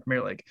last in the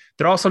Premier League.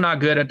 They're also not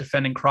good at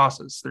defending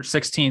crosses. They're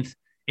 16th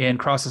in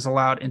crosses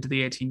allowed into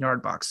the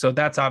 18-yard box. So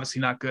that's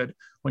obviously not good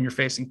when you're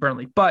facing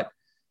Burnley. But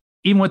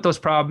even with those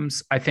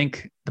problems, I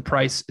think the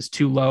price is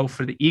too low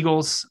for the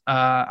Eagles.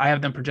 I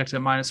have them projected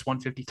at minus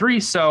 153.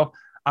 So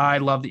I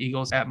love the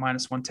Eagles at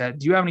minus 110.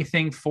 Do you have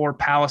anything for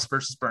Palace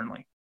versus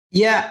Burnley?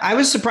 Yeah, I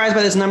was surprised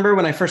by this number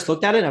when I first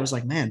looked at it. I was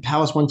like, man,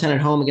 Palace 110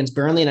 at home against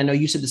Burnley. And I know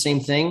you said the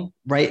same thing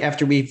right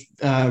after we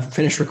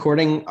finished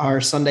recording our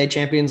Sunday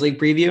Champions League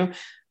preview.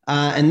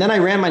 And then I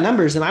ran my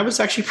numbers and I was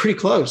actually pretty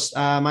close,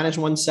 minus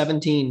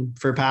 117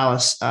 for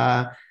Palace.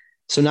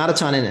 So not a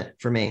ton in it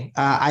for me.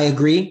 I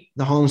agree.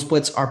 The home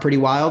splits are pretty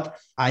wild.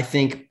 I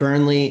think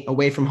Burnley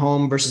away from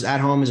home versus at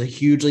home is a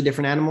hugely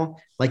different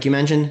animal. Like you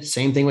mentioned,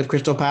 same thing with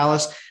Crystal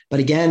Palace. But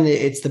again,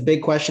 it's the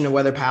big question of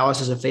whether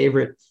Palace as a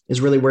favorite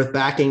is really worth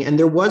backing. And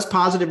there was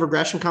positive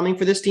regression coming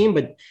for this team,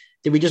 but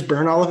did we just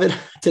burn all of it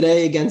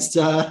today against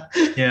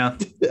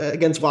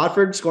against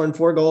Watford, scoring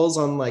 4 goals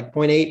on like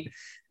 0.8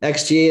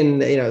 XG?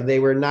 And, they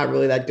were not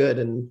really that good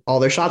and all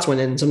their shots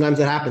went in. Sometimes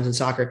that happens in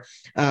soccer.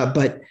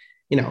 But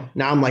now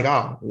I'm like,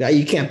 oh,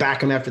 you can't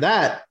back them after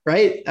that,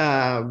 right?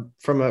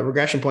 From a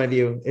regression point of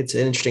view, it's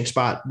an interesting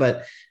spot.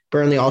 But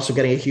Burnley also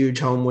getting a huge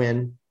home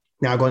win,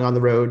 now going on the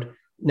road,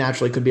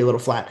 naturally could be a little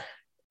flat.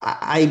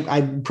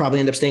 I probably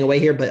end up staying away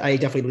here, but I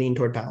definitely lean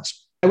toward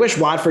Palace. I wish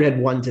Watford had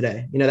won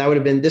today.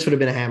 This would have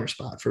been a hammer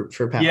spot for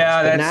Palace.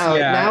 Yeah, but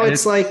now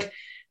it's like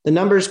the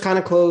numbers kind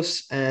of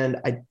close,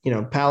 and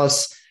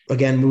Palace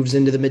again moves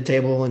into the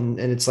mid-table, and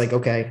it's like,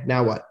 okay,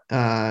 now what?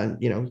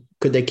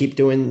 Could they keep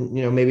doing,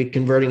 maybe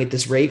converting at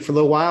this rate for a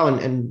little while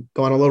and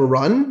go on a little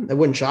run? It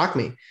wouldn't shock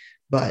me,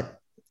 but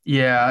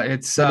yeah,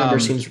 it's the number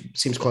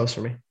seems close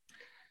for me.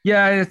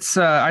 Yeah, it's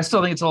I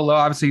still think it's a little low.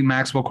 Obviously,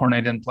 Maxwell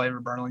Cornet didn't play for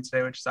Burnley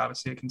today, which is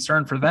obviously a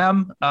concern for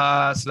them.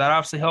 So that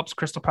obviously helps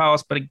Crystal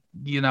Palace. But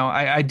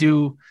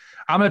I'm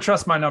going to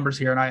trust my numbers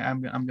here, and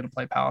I'm going to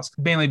play Palace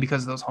mainly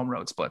because of those home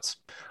road splits.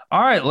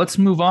 All right, let's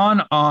move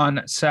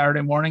on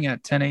Saturday morning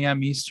at 10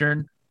 a.m.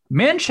 Eastern.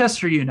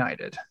 Manchester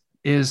United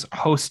is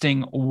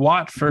hosting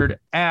Watford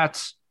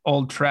at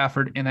Old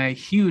Trafford in a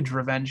huge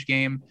revenge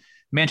game.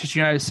 Manchester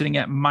United is sitting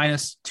at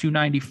minus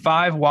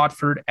 295,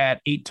 Watford at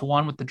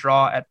 8-1 with the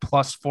draw at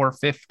plus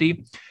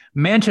 450.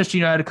 Manchester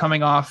United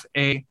coming off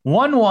a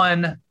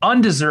 1-1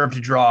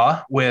 undeserved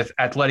draw with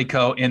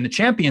Atletico in the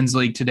Champions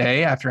League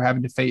today after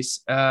having to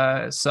face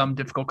some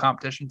difficult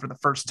competition for the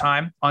first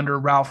time under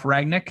Ralph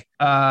Rangnick.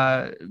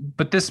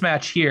 But this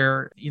match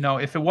here,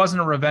 if it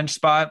wasn't a revenge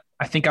spot,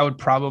 I think I would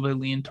probably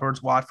lean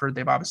towards Watford.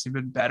 They've obviously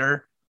been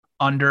better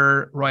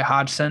under Roy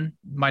Hodgson.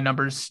 My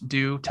numbers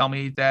do tell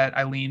me that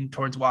I lean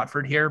towards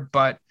Watford here,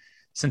 but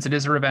since it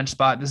is a revenge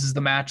spot, this is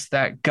the match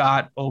that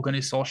got Ole Gunnar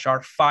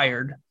Solskjaer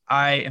fired.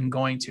 I am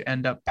going to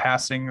end up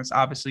passing. As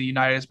obviously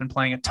United has been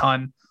playing a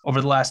ton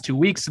over the last 2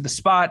 weeks, so the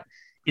spot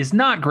is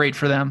not great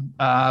for them,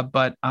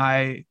 but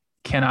I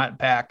cannot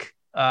back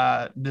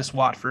this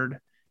Watford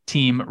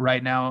team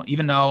right now,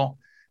 even though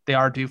they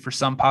are due for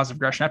some positive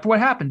regression after what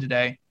happened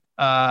today.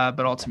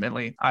 But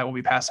ultimately, I will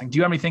be passing. Do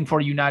you have anything for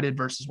United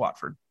versus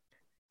Watford?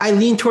 I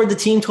lean toward the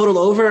team total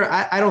over.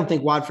 I don't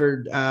think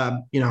Watford, I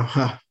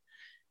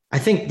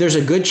think there's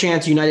a good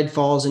chance United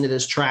falls into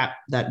this trap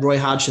that Roy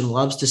Hodgson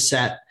loves to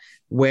set,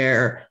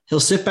 where he'll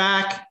sit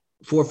back,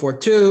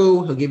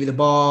 4-4-2, he'll give you the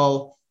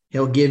ball,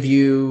 he'll give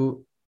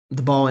you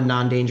the ball in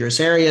non-dangerous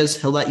areas,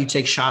 he'll let you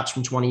take shots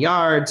from 20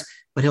 yards,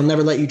 but he'll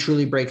never let you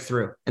truly break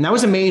through. And that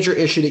was a major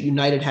issue that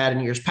United had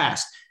in years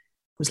past.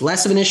 It was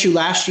less of an issue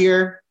last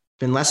year,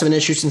 been less of an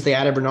issue since they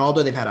added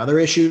Ronaldo. They've had other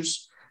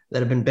issues that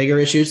have been bigger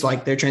issues,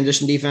 like their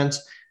transition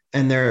defense,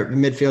 and their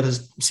midfield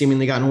has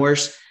seemingly gotten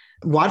worse.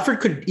 Watford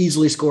could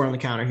easily score on the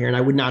counter here, and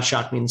I would not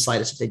shock me in the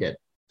slightest if they did.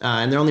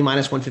 And they're only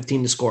minus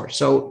 115 to score.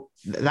 So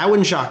that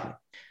wouldn't shock me.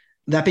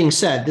 That being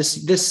said,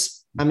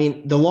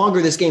 the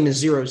longer this game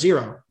is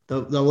 0-0,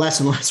 the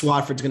less and less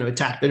Watford's going to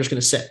attack. They're just going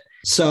to sit.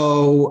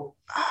 So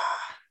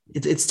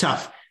it's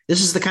tough.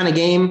 This is the kind of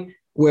game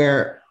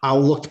where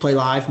I'll look to play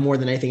live more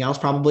than anything else,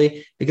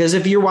 probably, because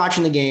if you're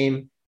watching the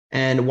game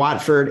and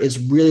Watford is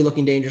really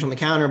looking dangerous on the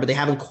counter, but they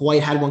haven't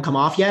quite had one come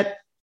off yet,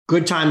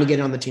 good time to get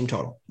it on the team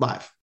total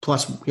live.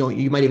 Plus,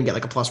 you might even get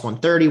like a plus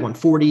 130,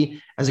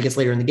 140 as it gets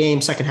later in the game.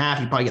 Second half,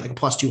 you probably get like a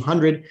plus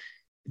 200,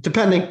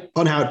 depending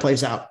on how it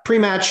plays out.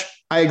 Pre-match,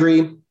 I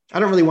agree. I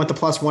don't really want the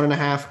plus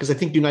 1.5 because I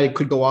think United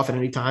could go off at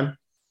any time.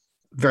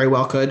 Very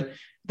well could.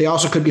 They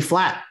also could be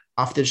flat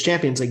off this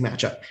Champions League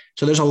matchup.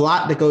 So there's a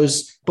lot that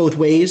goes both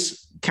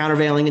ways,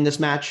 countervailing in this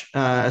match,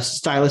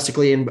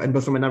 stylistically and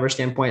both from a number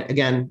standpoint.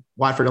 Again,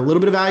 Watford a little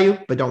bit of value,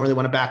 but don't really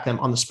want to back them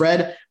on the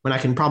spread when I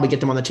can probably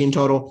get them on the team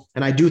total.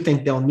 And I do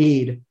think they'll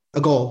need a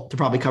goal to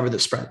probably cover the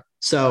spread.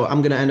 So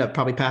I'm going to end up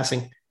probably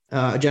passing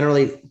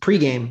generally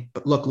pregame,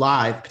 but look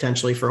live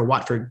potentially for a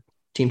Watford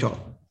team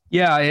total.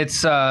 Yeah,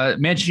 it's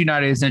Manchester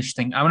United is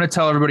interesting. I'm going to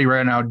tell everybody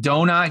right now,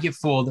 do not get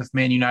fooled if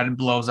Man United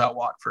blows out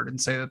Watford and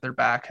say that they're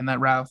back and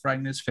that Ralph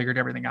Rangnick has figured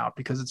everything out,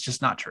 because it's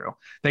just not true.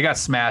 They got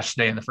smashed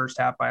today in the first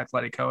half by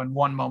Atletico, and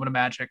one moment of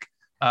magic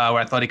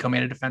where Atletico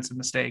made a defensive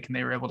mistake and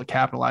they were able to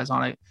capitalize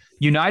on it.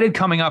 United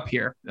coming up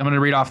here. I'm going to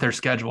read off their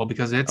schedule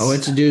because it's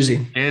a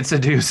doozy. It's a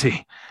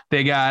doozy.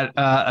 They got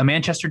a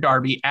Manchester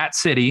derby at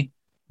City.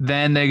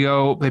 Then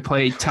they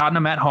play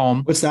Tottenham at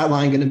home. What's that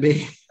line going to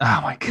be? Oh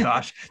my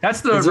gosh.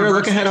 That's the Is there a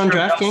look ahead on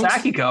DraftKings?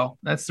 Sakiko.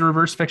 That's the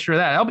reverse fixture of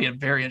that. That'll be a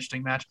very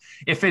interesting match.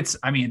 If it's,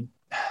 I mean,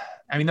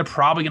 they're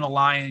probably going to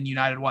lie in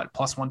United,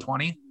 plus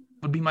 120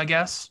 would be my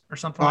guess or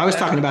something. I was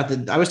talking about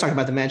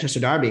the Manchester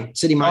derby.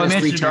 City minus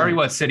Manchester 310. derby,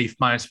 what? City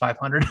minus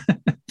 500.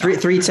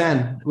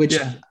 310, which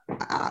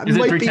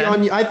might be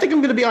on. I think I'm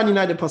going to be on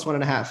United plus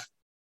 1.5.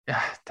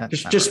 Yeah,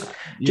 just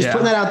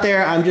putting that out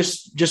there. I'm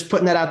just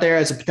putting that out there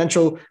as a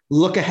potential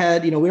look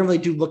ahead. We don't really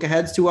do look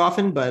aheads too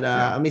often, but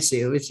let me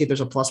see. Let's see if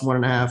there's a plus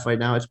 1.5 right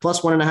now. It's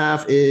plus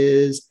 1.5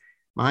 is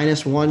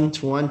minus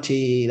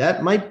 120.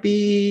 That might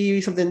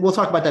be something. We'll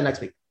talk about that next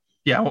week.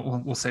 Yeah,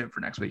 we'll save it for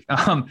next week.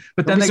 But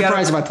then Don't be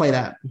surprised if I play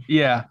that.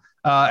 Yeah,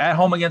 at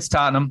home against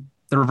Tottenham,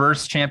 the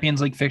reverse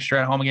Champions League fixture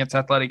at home against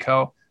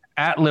Atletico,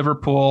 at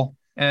Liverpool,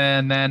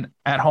 and then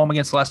at home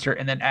against Leicester,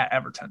 and then at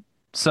Everton.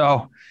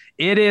 So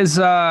it is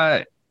it's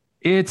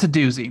a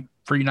doozy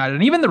for United,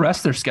 and even the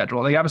rest of their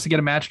schedule. They obviously get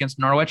a match against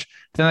Norwich.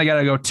 Then they got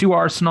to go to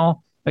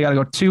Arsenal. They got to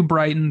go to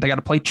Brighton. They got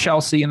to play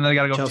Chelsea, and then they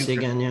got to go Chelsea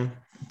again. Yeah.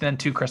 Then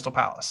to Crystal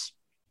Palace.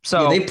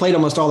 So they played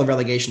almost all the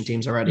relegation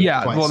teams already.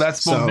 Yeah, twice, well,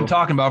 that's what we've been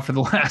talking about for the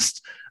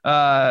last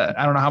I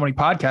don't know how many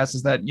podcasts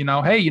is that,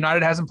 hey,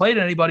 United hasn't played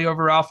anybody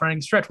over Ralph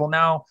Rangnick's stretch. Well,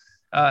 now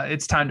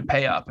it's time to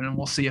pay up, and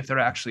we'll see if they're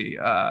actually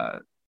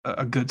a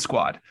good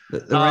squad.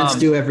 The rent's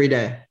due every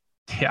day.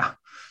 Yeah.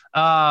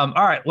 All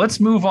right, let's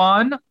move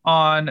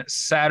on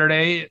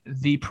Saturday.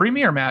 The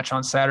premier match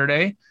on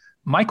Saturday,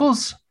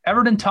 Michael's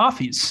Everton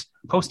Toffees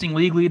hosting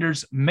league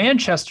leaders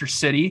Manchester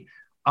City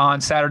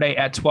on Saturday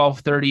at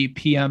 12:30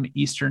 p.m.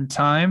 Eastern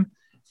time.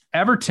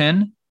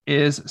 Everton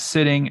is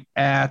sitting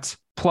at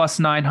plus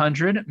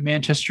 900.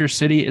 Manchester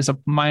City is a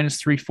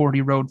minus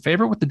 340 road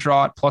favorite with the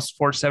draw at plus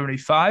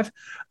 475.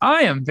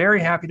 I am very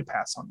happy to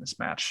pass on this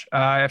match.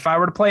 If I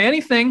were to play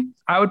anything,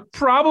 I would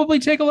probably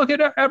take a look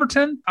at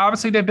Everton.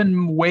 Obviously, they've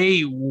been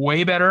way,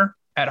 way better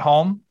at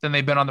home than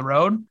they've been on the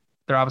road.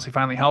 They're obviously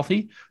finally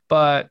healthy.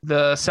 But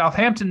the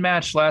Southampton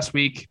match last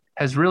week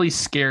has really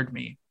scared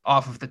me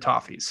off of the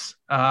Toffees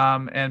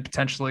and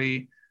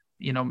potentially,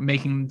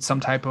 making some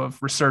type of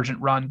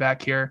resurgent run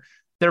back here.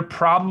 They're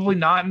probably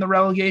not in the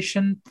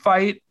relegation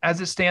fight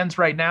as it stands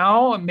right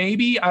now.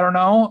 Maybe, I don't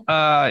know.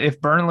 If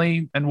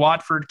Burnley and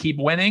Watford keep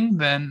winning,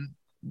 then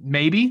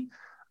maybe.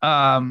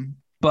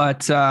 But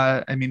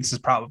this is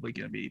probably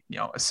going to be,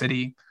 a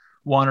City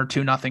 1 or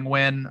 2-0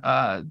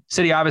 win.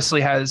 City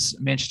obviously has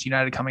Manchester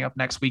United coming up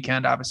next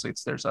weekend. Obviously,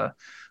 there's a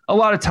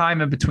lot of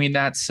time in between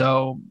that.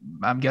 So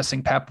I'm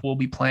guessing Pep will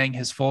be playing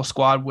his full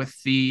squad with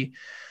the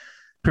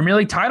Premier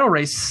League title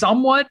race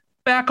somewhat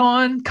back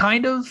on,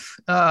 kind of.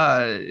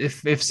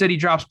 If City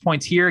drops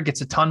points here, it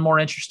gets a ton more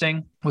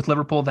interesting with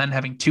Liverpool then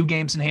having 2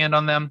 games in hand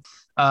on them.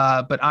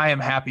 But I am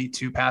happy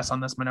to pass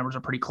on this. My numbers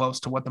are pretty close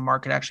to what the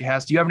market actually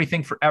has. Do you have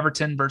anything for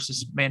Everton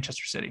versus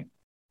Manchester City?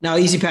 No,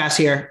 easy pass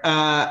here.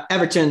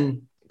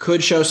 Everton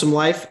could show some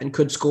life and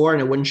could score,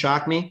 and it wouldn't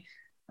shock me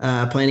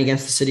playing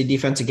against the City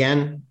defense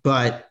again.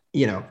 But,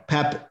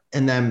 Pep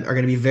and them are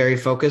going to be very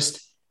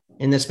focused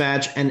in this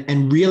match.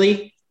 And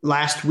really,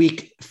 last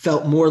week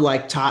felt more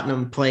like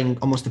Tottenham playing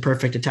almost the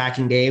perfect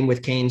attacking game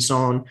with Kane,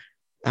 Son,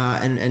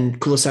 and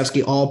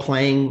Kulusevski all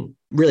playing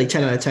really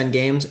 10 out of 10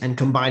 games and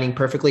combining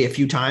perfectly a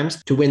few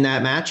times to win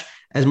that match,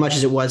 as much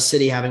as it was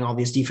City having all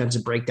these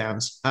defensive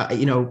breakdowns.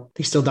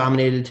 They still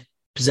dominated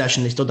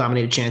possession. They still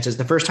dominated chances.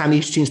 The first time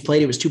these teams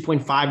played, it was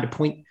 2.5 to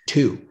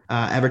 0.2.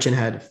 Everton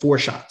had 4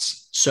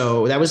 shots.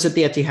 So that was at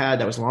the Etihad.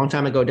 That was a long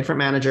time ago, different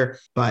manager,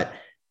 but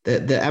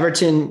the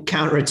Everton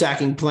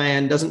counterattacking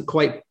plan doesn't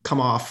quite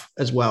come off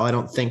as well, I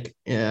don't think,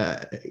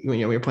 when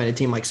you're playing a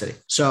team like City.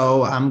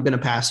 So I'm going to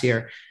pass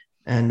here,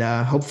 and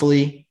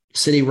hopefully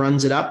City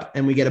runs it up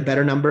and we get a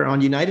better number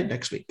on United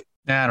next week.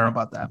 I don't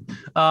know about that.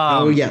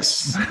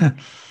 Yes.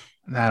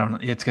 I don't know.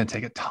 It's going to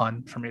take a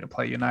ton for me to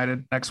play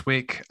United next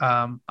week.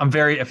 I'm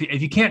very,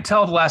 if you can't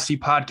tell the last few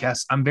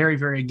podcasts, I'm very,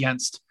 very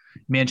against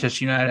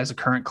Manchester United as a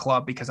current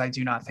club because I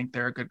do not think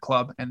they're a good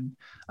club, and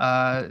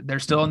they're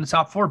still in the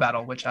top 4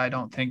 battle, which I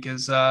don't think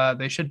is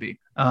they should be.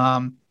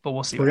 But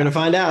we'll see. We're going to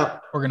find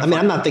out.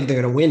 I'm not think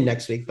they're going to win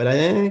next week, but I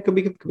think it could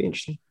be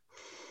interesting.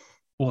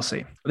 We'll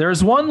see.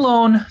 There's one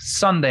lone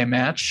Sunday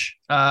match.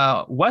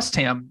 West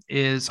Ham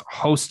is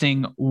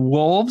hosting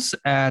Wolves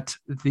at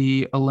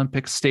the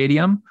Olympic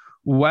Stadium.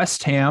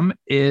 West Ham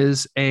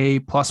is a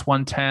plus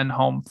 110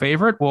 home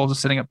favorite. Wolves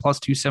are sitting at plus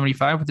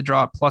 275 with the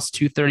draw at plus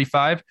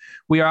 235.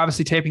 We are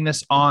obviously taping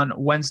this on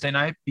Wednesday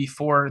night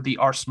before the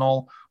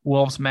Arsenal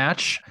Wolves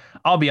match.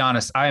 I'll be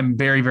honest, I am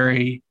very,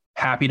 very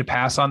happy to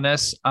pass on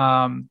this.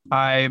 I'm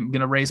going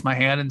to raise my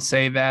hand and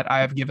say that I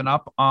have given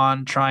up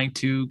on trying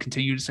to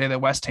continue to say that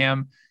West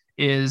Ham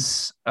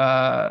is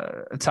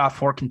a top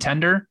 4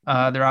 contender.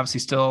 They're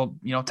obviously still,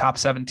 top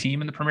 7 team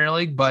in the Premier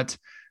League, but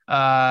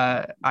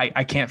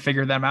I can't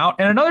figure them out.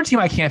 And another team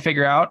I can't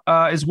figure out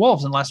is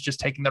Wolves, unless just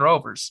taking their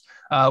overs.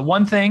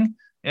 One thing,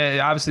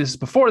 obviously this is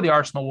before the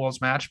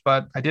Arsenal-Wolves match,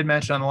 but I did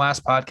mention on the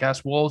last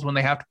podcast, Wolves, when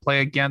they have to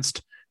play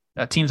against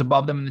teams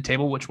above them in the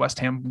table, which West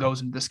Ham goes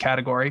into this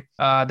category,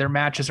 their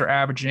matches are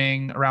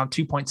averaging around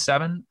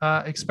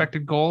 2.7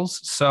 expected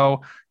goals.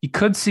 So we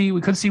could see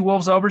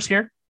Wolves overs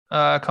here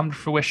come to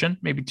fruition,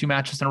 maybe 2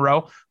 matches in a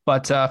row.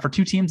 But for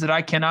 2 teams that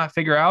I cannot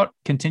figure out,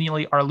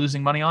 continually are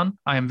losing money on,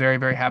 I am very,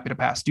 very happy to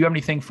pass. Do you have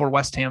anything for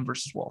West Ham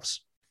versus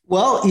Wolves?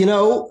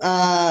 Well,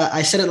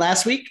 I said it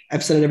last week.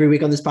 I've said it every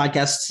week on this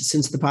podcast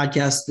since the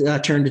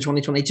podcast turned to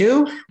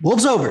 2022.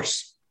 Wolves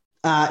overs.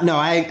 No,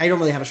 I don't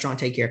really have a strong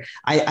take here.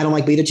 I don't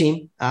like either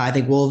team. I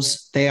think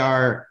Wolves, they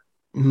are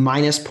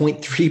minus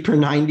 0.3 per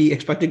 90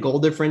 expected goal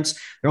difference.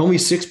 They're only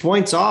 6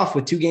 points off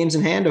with 2 games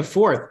in hand of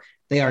 4th.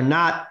 They are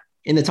not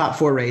in the top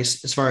 4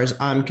 race as far as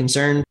I'm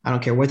concerned. I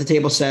don't care what the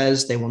table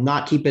says. They will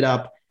not keep it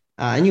up.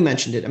 And you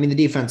mentioned it. I mean, the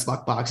defense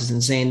luck box is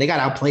insane. They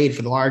got outplayed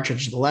for the large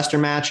stretch of the Leicester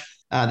match.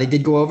 They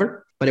did go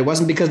over, but it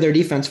wasn't because their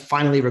defense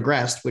finally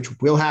regressed, which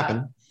will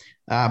happen.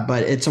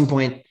 But at some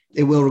point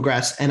it will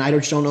regress. And I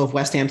just don't know if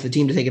West Ham's the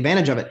team to take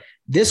advantage of it.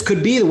 This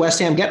could be the West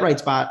Ham get right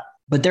spot,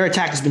 but their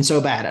attack has been so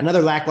bad.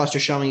 Another lackluster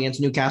showing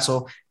against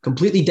Newcastle,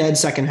 completely dead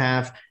second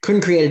half,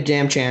 couldn't create a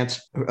damn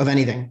chance of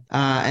anything.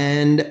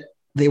 And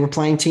they were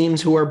playing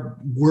teams who are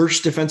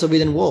worse defensively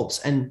than Wolves.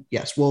 And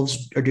yes,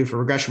 Wolves are due for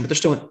regression, but they're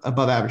still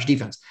above average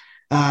defense.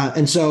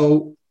 And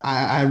so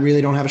I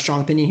really don't have a strong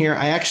opinion here.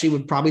 I actually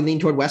would probably lean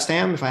toward West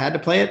Ham if I had to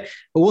play it,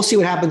 but we'll see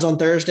what happens on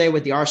Thursday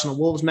with the Arsenal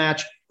Wolves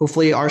match.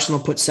 Hopefully Arsenal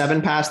puts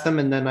 7 past them,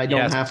 and then I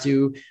don't have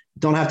to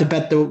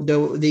bet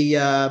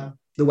the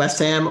West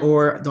Ham,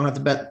 or don't have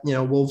to bet,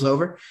 Wolves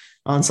over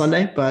on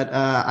Sunday. But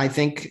I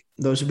think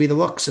those would be the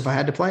looks if I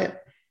had to play it.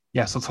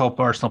 Yes. Let's hope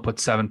Arsenal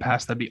puts 7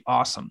 past. That'd be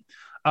awesome.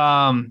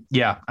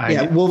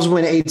 Wolves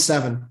win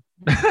 8-7.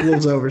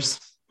 Wolves overs.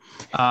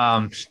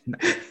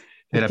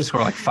 They'd have to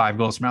score like 5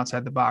 goals from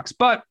outside the box,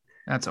 but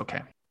that's okay.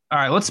 All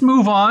right, let's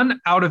move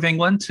on out of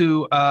England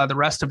to the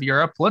rest of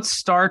Europe. Let's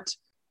start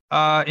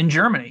in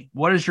Germany.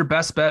 What is your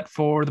best bet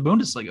for the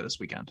Bundesliga this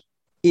weekend?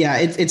 Yeah,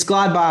 it's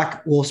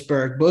Gladbach,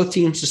 Wolfsburg, both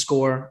teams to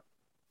score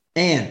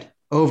and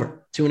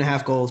over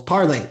 2.5 goals,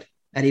 parlayed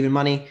at even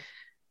money.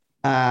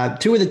 2 of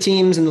the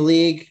teams in the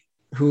league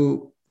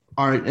who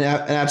are an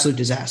absolute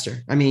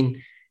disaster. I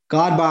mean,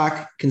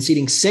 Gladbach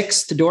conceding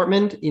 6 to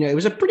Dortmund. It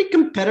was a pretty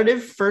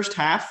competitive first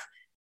half.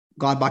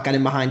 Gladbach got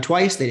in behind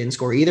twice. They didn't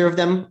score either of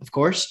them, of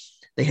course.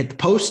 They hit the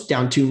post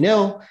down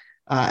 2-0,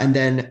 and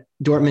then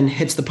Dortmund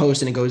hits the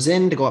post and it goes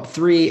in to go up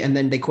 3, and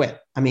then they quit.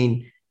 I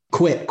mean,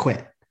 quit.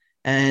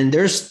 And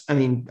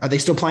are they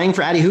still playing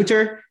for Adi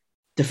Hütter?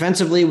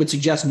 Defensively would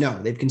suggest no.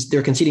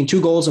 They're conceding 2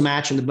 goals a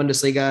match in the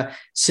Bundesliga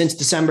since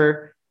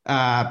December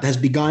has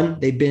begun.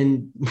 They've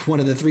been one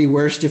of the 3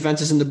 worst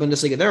defenses in the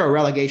Bundesliga. They're a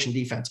relegation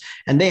defense,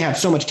 and they have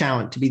so much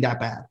talent to be that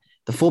bad.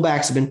 The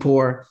fullbacks have been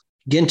poor.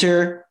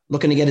 Ginter,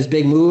 looking to get his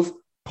big move,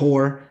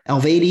 poor.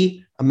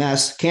 Elvedi, a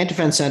mess. Can't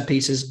defend set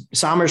pieces.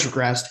 Sommer's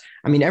regressed.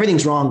 I mean,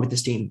 everything's wrong with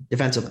this team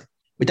defensively.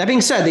 With that being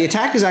said, the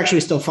attack is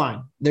actually still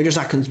fine. They're just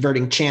not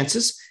converting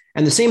chances.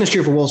 And the same is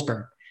true for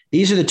Wolfsburg.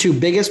 These are the 2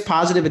 biggest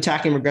positive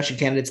attacking regression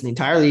candidates in the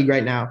entire league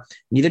right now.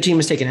 Neither team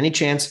has taken any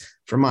chance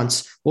for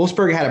months.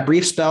 Wolfsburg had a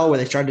brief spell where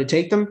they started to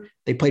take them.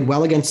 They played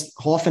well against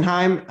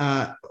Hoffenheim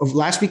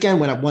last weekend,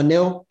 went up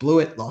 1-0, blew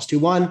it, lost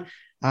 2-1.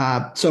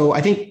 So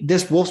I think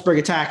this Wolfsburg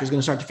attack is going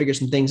to start to figure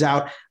some things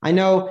out. I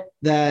know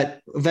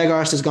that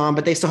Weghorst is gone,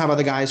 but they still have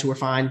other guys who are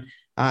fine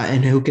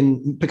and who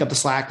can pick up the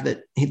slack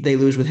that they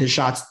lose with his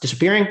shots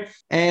disappearing.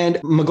 And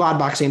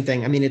Gladbach, same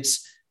thing. I mean,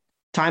 it's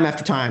time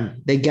after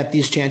time they get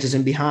these chances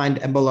in behind,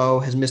 and below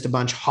has missed a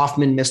bunch.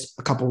 Hoffman missed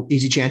a couple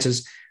easy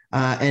chances,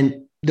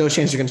 and those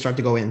chances are going to start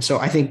to go in. So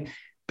I think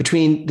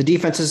between the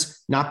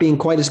defenses not being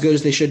quite as good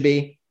as they should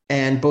be,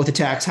 and both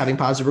attacks having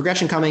positive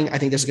regression coming, I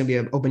think this is going to be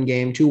an open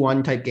game,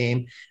 2-1 type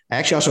game. I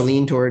actually also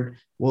lean toward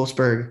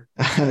Wolfsburg.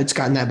 It's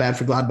gotten that bad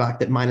for Gladbach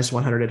that minus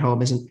 100 at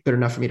home isn't good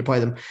enough for me to play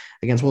them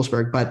against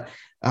Wolfsburg. But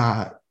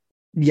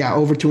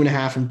over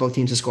 2.5 and both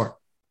teams to score.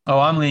 Oh,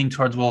 I'm leaning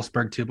towards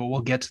Wolfsburg too, but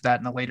we'll get to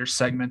that in a later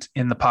segment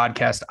in the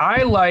podcast.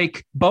 I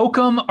like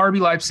Bochum, RB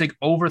Leipzig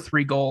over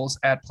 3 goals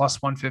at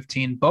plus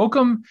 115.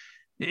 Bochum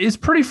is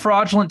pretty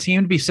fraudulent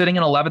team to be sitting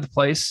in 11th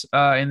place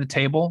in the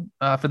table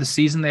for the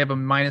season. They have a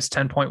minus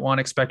 10.1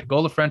 expected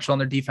goal differential, and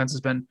their defense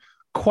has been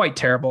quite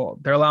terrible.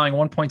 They're allowing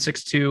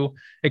 1.62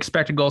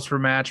 expected goals per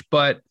match,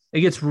 but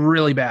it gets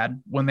really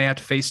bad when they have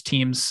to face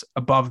teams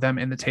above them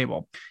in the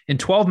table. In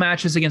 12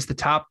 matches against the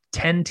top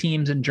 10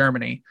 teams in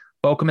Germany,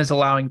 Bochum is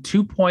allowing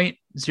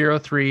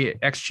 2.03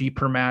 XG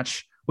per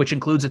match, which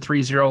includes a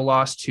 3-0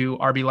 loss to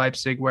RB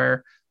Leipzig,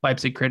 where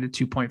Leipzig created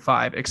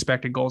 2.5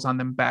 expected goals on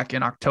them back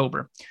in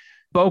October.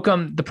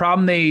 Bochum, the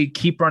problem they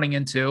keep running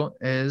into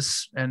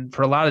is, and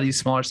for a lot of these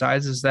smaller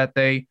sides, is that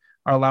they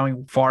are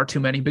allowing far too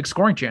many big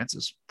scoring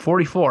chances,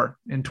 44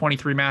 in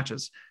 23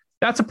 matches.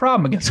 That's a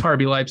problem against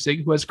RB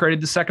Leipzig, who has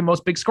created the second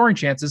most big scoring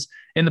chances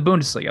in the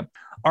Bundesliga.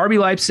 RB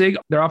Leipzig,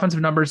 their offensive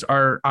numbers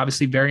are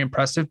obviously very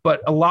impressive,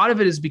 but a lot of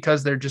it is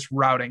because they're just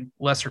routing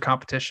lesser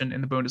competition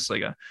in the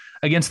Bundesliga.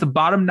 Against the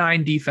bottom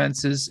 9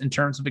 defenses in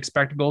terms of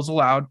expected goals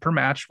allowed per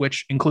match,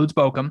 which includes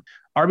Bochum,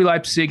 RB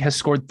Leipzig has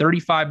scored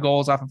 35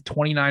 goals off of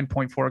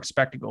 29.4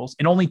 expected goals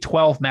in only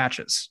 12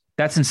 matches.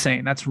 That's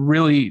insane. That's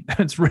really,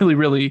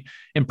 really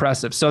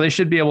impressive. So they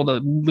should be able to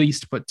at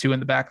least put 2 in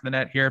the back of the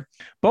net here.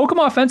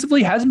 Bochum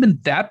offensively hasn't been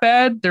that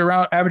bad. They're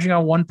averaging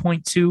on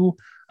 1.2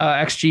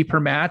 XG per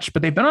match,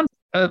 but they've been on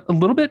a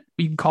little bit,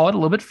 you can call it a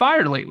little bit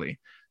fired lately.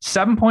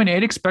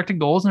 7.8 expected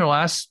goals in their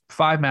last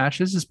 5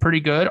 matches is pretty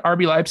good.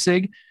 RB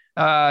Leipzig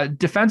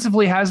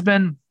defensively has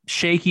been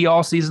shaky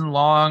all season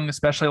long,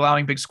 especially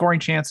allowing big scoring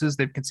chances.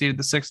 They've conceded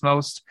the 6th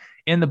most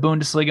in the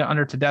Bundesliga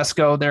under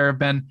Tedesco. There have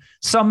been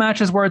some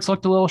matches where it's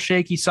looked a little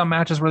shaky, some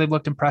matches where they've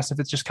looked impressive.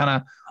 It's just kind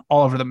of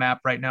all over the map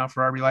right now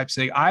for RB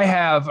Leipzig. I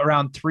have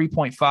around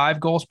 3.5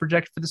 goals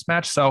projected for this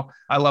match, so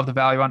I love the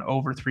value on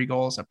over 3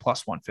 goals at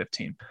plus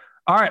 115.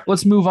 All right,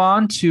 let's move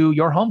on to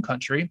your home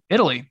country,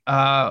 Italy.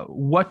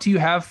 What do you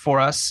have for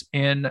us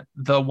in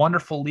the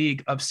wonderful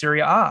league of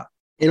Serie A?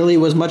 Italy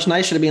was much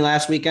nicer to me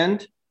last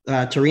weekend.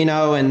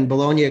 Torino and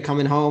Bologna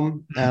coming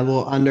home, a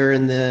little under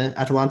in the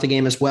Atalanta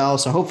game as well.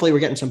 So hopefully we're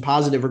getting some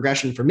positive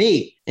regression for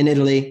me in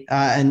Italy,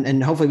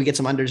 and hopefully we get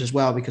some unders as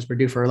well, because we're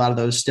due for a lot of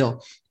those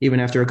still, even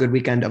after a good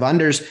weekend of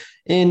unders.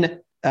 In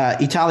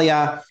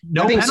Italia,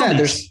 no penalties. Said,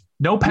 there's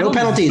no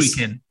penalties.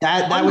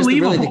 That was the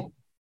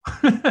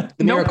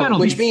miracle, no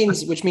which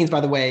means,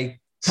 by the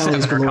way,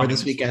 penalties galore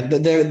this weekend.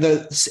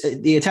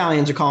 The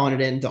Italians are calling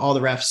it in to all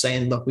the refs,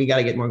 saying, look, we got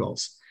to get more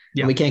goals.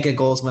 Yeah. We can't get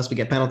goals unless we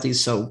get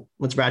penalties. So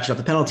let's ratchet up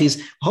the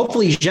penalties.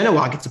 Hopefully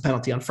Genoa gets a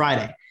penalty on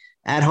Friday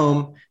at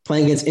home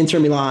playing against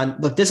Inter Milan.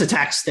 Look, this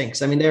attack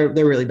stinks. I mean, they're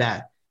really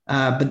bad,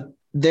 but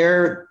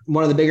they're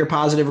one of the bigger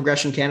positive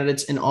regression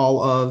candidates in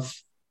all of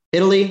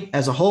Italy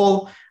as a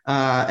whole.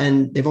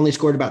 And they've only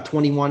scored about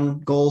 21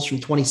 goals from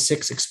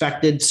 26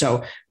 expected.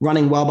 So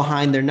running well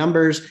behind their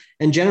numbers.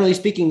 And generally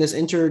speaking, this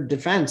Inter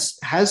defense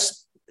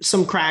has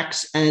some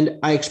cracks, and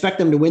I expect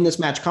them to win this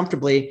match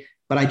comfortably.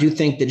 But I do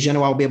think that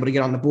Genoa will be able to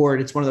get on the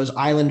board. It's one of those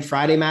island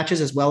Friday matches,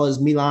 as well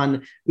as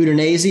Milan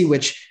Udinese,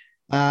 which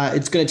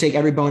it's going to take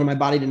every bone in my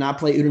body to not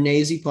play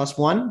Udinese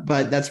 +1.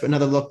 But that's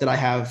another look that I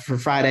have for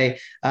Friday.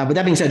 But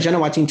that being said,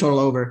 Genoa team total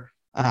over.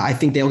 I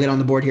think they'll get on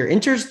the board here.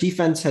 Inter's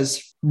defense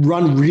has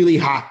run really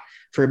hot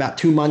for about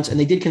 2 months, and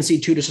they did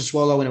concede 2 to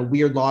Sassuolo in a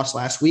weird loss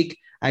last week.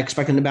 I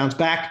expect them to bounce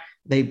back.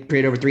 They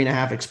create over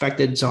 3.5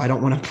 expected, so I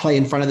don't want to play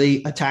in front of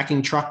the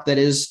attacking truck that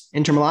is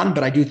Inter Milan,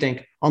 but I do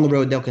think on the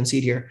road they'll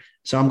concede here.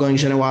 So I'm going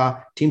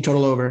Genoa, team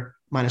total over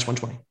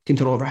 -120, team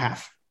total over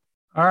half.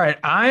 All right,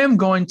 I am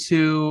going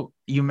to,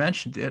 you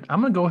mentioned it,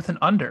 I'm going to go with an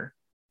under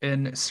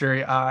in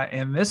Serie A,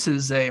 and this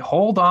is a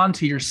hold on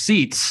to your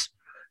seats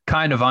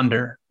kind of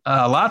under.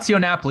 Lazio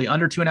Napoli,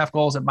 under 2.5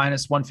 goals at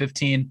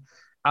 -115.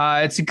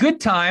 It's a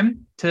good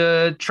time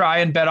to try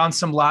and bet on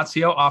some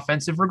Lazio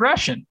offensive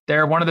regression.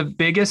 They're one of the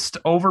biggest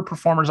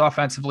overperformers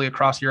offensively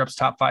across Europe's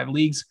top 5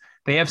 leagues.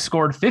 They have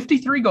scored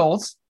 53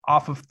 goals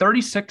off of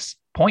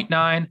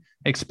 36.9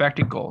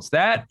 expected goals.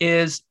 That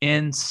is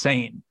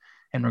insane.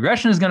 And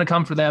regression is going to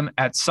come for them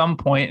at some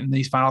point in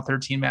these final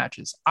 13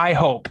 matches, I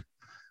hope.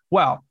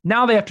 Well,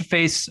 now they have to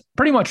face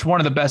pretty much one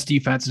of the best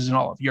defenses in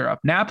all of Europe.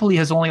 Napoli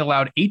has only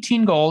allowed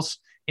 18 goals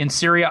in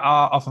Serie A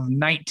off of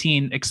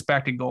 19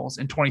 expected goals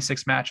in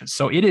 26 matches.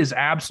 So it is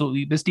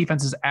absolutely, this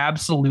defense is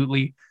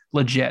absolutely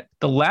legit.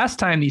 The last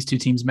time these two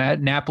teams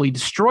met, Napoli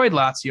destroyed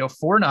Lazio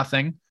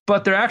 4-0,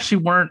 but there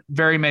actually weren't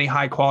very many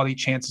high quality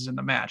chances in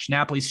the match.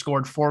 Napoli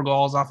scored 4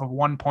 goals off of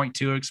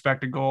 1.2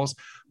 expected goals.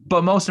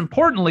 But most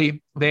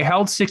importantly, they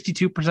held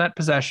 62%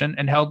 possession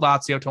and held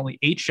Lazio to only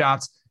 8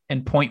 shots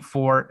and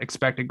 0.4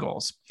 expected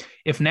goals.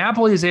 If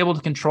Napoli is able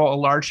to control a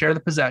large share of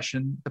the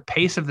possession, the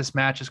pace of this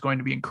match is going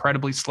to be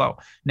incredibly slow.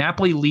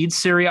 Napoli leads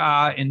Serie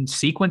A in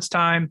sequence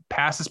time,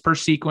 passes per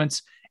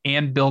sequence,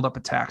 and build-up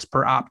attacks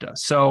per Opta.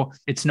 So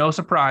it's no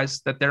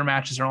surprise that their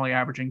matches are only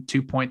averaging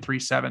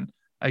 2.37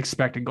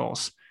 expected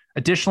goals.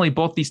 Additionally,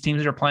 both these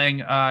teams are playing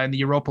in the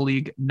Europa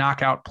League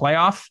knockout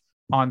playoff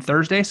on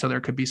Thursday, so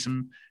there could be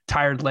some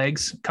tired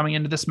legs coming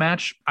into this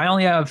match. I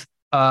only have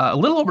a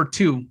little over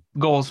 2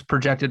 goals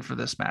projected for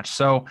this match.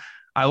 So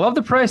I love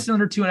the price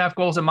under 2.5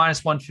 goals at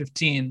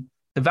 -115.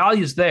 The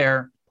value's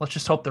there. Let's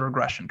just hope the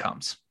regression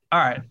comes. All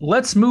right,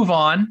 let's move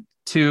on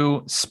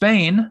to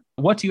Spain.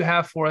 What do you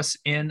have for us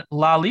in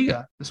La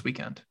Liga this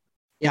weekend?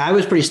 Yeah, I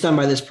was pretty stunned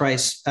by this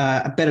price.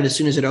 I bet it as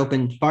soon as it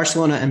opened.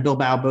 Barcelona and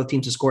Bilbao, both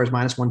teams to score, is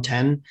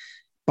 -110.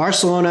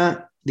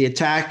 Barcelona, the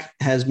attack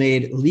has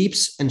made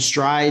leaps and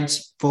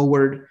strides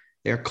forward.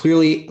 They're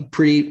clearly a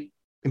pretty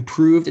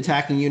improved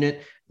attacking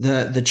unit.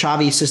 The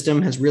Xavi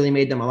system has really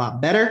made them a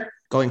lot better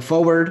going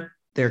forward.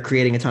 They're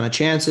creating a ton of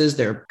chances.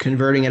 They're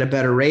converting at a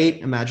better rate.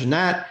 Imagine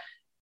that.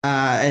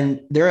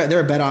 And they're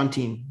a bet on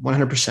team,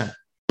 100%.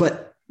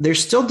 But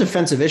there's still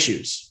defensive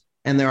issues.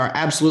 And there are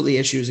absolutely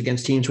issues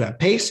against teams who have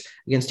pace,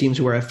 against teams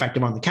who are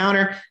effective on the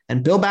counter.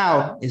 And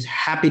Bilbao is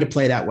happy to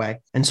play that way.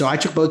 And so I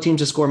took both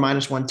teams to score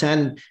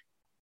 -110.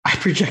 I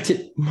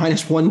projected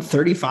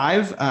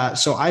 -135.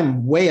 So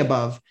I'm way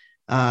above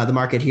the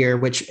market here,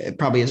 which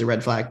probably is a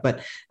red flag.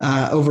 But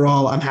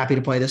overall, I'm happy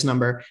to play this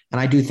number. And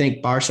I do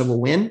think Barca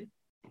will win,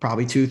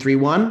 probably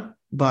 2-3-1.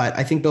 But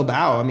I think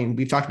Bilbao, I mean,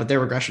 we've talked about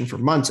their regression for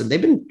months, and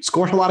they've been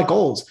scoring a lot of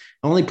goals.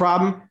 The only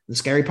problem, the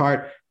scary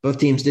part, both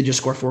teams did just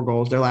score 4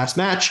 goals their last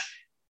match.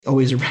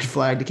 Always a red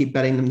flag to keep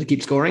betting them to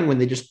keep scoring when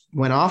they just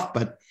went off.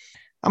 But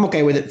I'm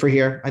okay with it for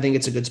here. I think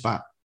it's a good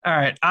spot. All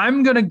right.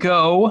 I'm going to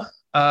go.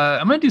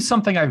 I'm going to do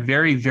something I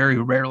very, very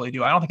rarely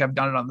do. I don't think I've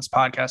done it on this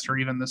podcast or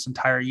even this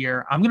entire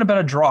year. I'm going to bet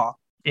a draw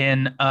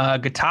in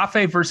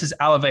Getafe versus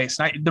Alaves.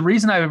 And the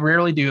reason I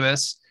rarely do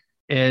this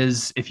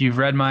is if you've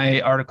read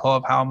my article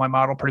of how my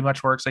model pretty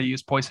much works, I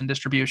use Poisson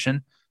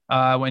distribution.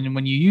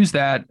 When you use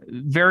that,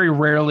 very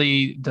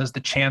rarely does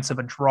the chance of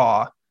a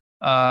draw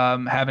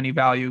have any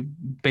value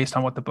based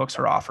on what the books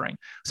are offering.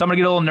 So I'm going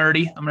to get a little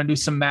nerdy. I'm going to do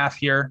some math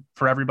here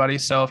for everybody.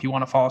 So if you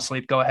want to fall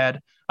asleep, go ahead.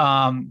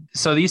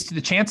 So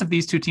the chance of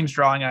these two teams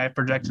drawing, I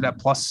projected at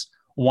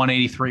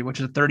 +183,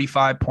 which is a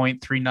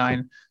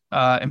 35.39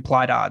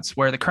 implied odds,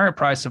 where the current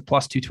price of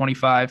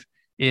 +225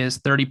 is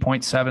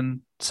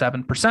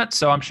 30.77%.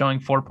 So I'm showing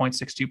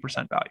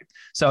 4.62% value.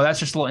 So that's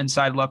just a little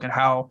inside look at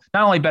how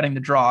not only betting the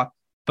draw,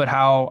 but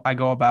how I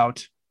go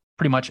about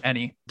pretty much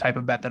any type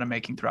of bet that I'm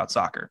making throughout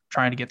soccer,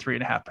 trying to get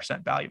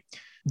 3.5% value.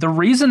 The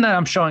reason that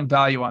I'm showing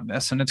value on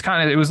this, and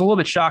it was a little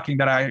bit shocking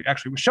that I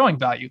actually was showing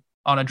value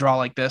on a draw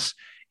like this,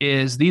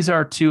 is these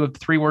are 2 of the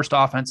 3 worst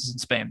offenses in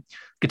Spain.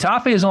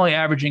 Getafe is only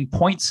averaging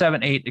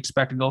 0.78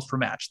 expected goals per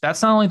match.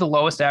 That's not only the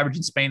lowest average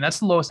in Spain, that's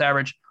the lowest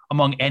average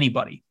among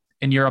anybody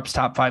in Europe's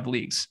top 5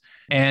 leagues.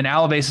 And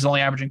Alaves is only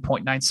averaging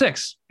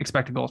 0.96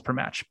 expected goals per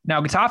match. Now,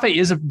 Getafe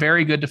is a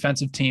very good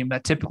defensive team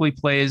that typically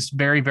plays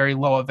very, very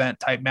low event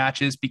type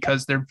matches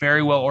because they're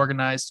very well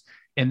organized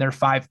in their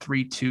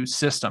 5-3-2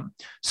 system.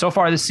 So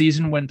far this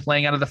season, when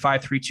playing out of the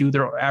 5-3-2,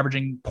 they're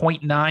averaging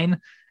 0.9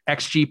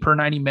 XG per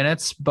 90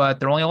 minutes, but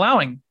they're only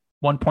allowing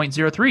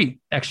 1.03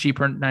 XG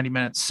per 90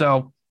 minutes.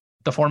 So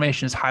the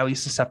formation is highly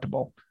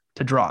susceptible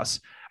to draws.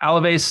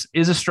 Alaves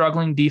is a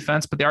struggling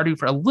defense, but they are due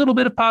for a little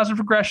bit of positive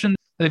regression.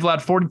 They've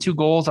allowed 42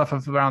 goals off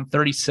of around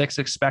 36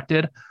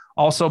 expected.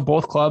 Also,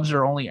 both clubs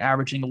are only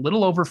averaging a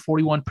little over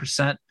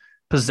 41%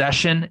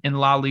 possession in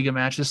La Liga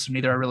matches, so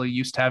neither are really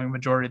used to having a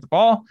majority of the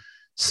ball.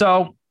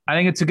 So I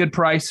think it's a good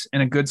price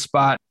and a good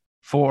spot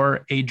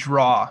for a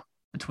draw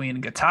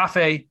between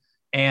Getafe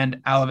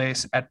and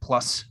Alaves at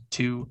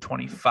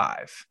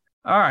 +225.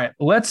 All right,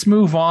 let's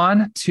move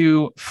on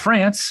to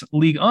France,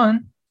 Ligue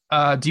 1.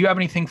 Do you have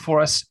anything for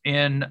us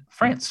in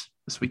France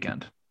this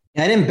weekend?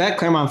 Yeah, I didn't bet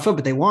Clermont Foot,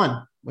 but they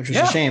won, which was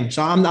a shame.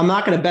 So I'm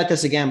not going to bet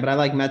this again, but I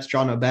like Metz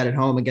draw no bet at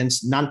home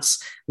against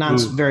Nantes.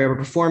 Nantes very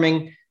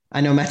overperforming. I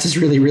know Metz is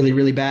really, really,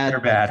 really bad. They're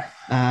bad.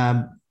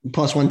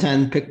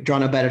 +110, pick draw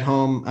no bet at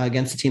home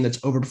against a team that's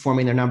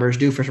overperforming their numbers,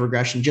 due for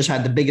regression. Just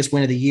had the biggest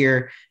win of the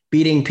year,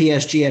 beating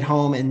PSG at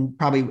home, and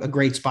probably a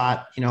great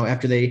spot.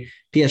 After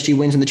PSG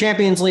wins in the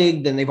Champions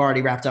League, then they've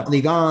already wrapped up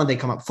Ligue 1. They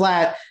come up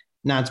flat.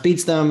 Nantes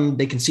beats them.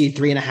 They concede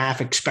 3.5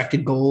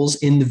 expected goals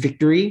in the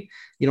victory.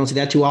 You don't see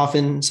that too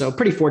often. So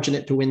pretty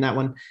fortunate to win that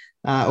one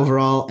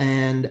overall.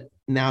 And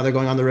now they're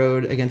going on the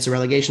road against the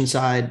relegation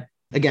side.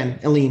 Again,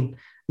 Eline,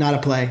 not a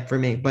play for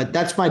me, but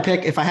that's my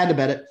pick. If I had to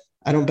bet it,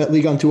 I don't bet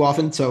Ligue 1 too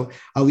often. So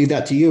I'll leave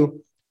that to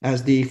you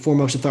as the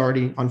foremost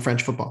authority on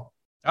French football.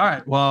 All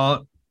right.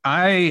 Well,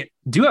 I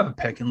do have a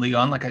pick in Ligue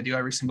 1 like I do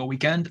every single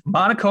weekend.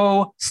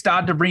 Monaco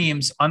Stade de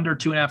Reims under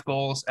 2.5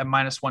 goals at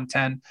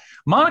 -110.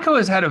 Monaco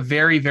has had a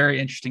very, very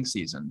interesting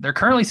season. They're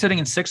currently sitting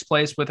in 6th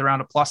place with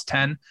around a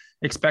 +10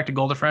 expected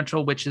goal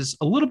differential, which is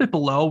a little bit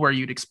below where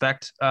you'd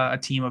expect a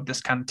team of this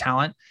kind of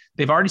talent.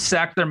 They've already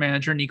sacked their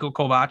manager, Niko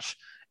Kovac,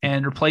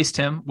 and replaced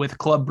him with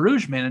Club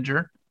Brugge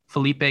manager,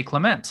 Philippe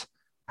Clement.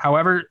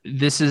 However,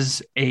 this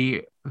is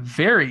a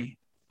very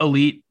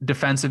elite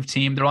defensive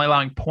team. They're only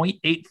allowing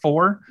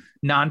 0.84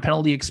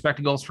 non-penalty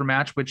expected goals per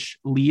match, which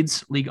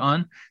leads Ligue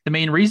 1. The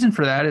main reason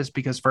for that is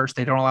because first,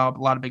 they don't allow a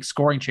lot of big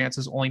scoring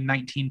chances, only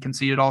 19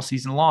 conceded all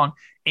season long,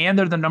 and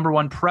they're the number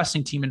 1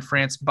 pressing team in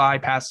France by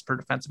passes per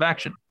defensive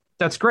action.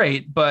 That's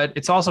great, but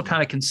it's also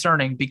kind of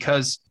concerning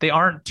because they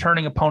aren't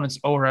turning opponents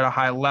over at a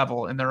high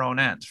level in their own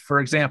end. For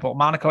example,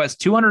 Monaco has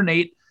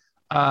 208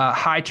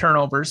 high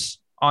turnovers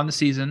on the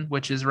season,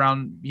 which is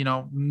around,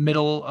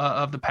 middle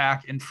of the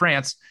pack in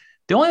France.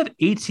 They only have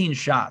 18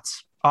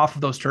 shots off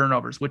of those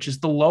turnovers, which is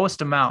the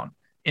lowest amount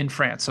in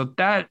France. So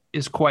that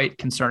is quite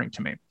concerning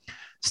to me.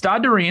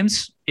 Stade de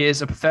Reims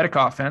is a pathetic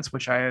offense,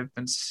 which I have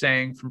been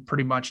saying from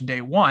pretty much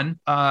day one.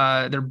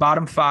 They're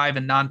bottom 5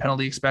 in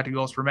non-penalty expected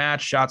goals per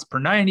match, shots per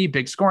 90,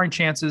 big scoring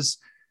chances.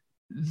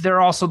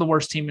 They're also the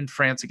worst team in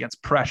France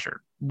against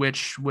pressure,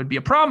 which would be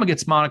a problem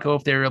against Monaco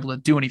if they were able to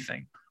do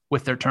anything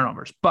with their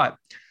turnovers. But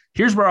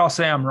Here's where I'll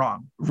say I'm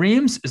wrong.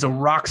 Reims is a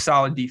rock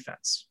solid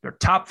defense. They're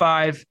top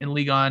 5 in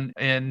Ligue 1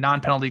 in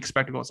non-penalty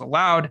expected goals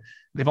allowed.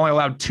 They've only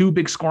allowed 2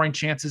 big scoring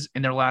chances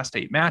in their last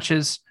 8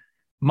 matches.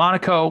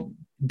 Monaco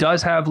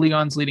does have Ligue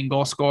 1's leading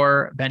goal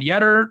scorer, Ben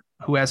Yedder,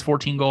 who has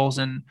 14 goals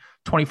in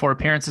 24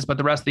 appearances, but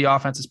the rest of the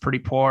offense is pretty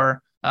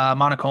poor.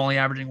 Monaco only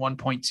averaging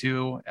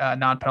 1.2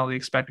 non-penalty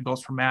expected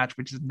goals per match,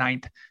 which is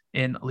 9th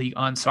in Ligue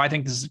 1. So I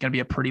think this is going to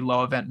be a pretty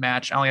low event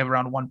match. I only have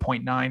around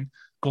 1.9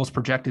 goals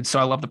projected. So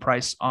I love the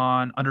price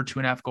on under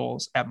 2.5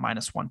 goals at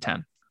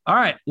 -110. All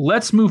right,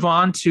 let's move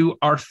on to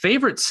our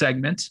favorite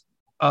segment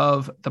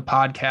of the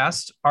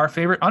podcast, our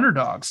favorite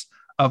underdogs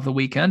of the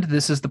weekend.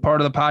 This is the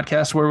part of the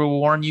podcast where we'll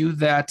warn you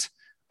that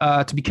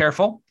to be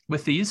careful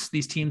with these.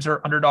 These teams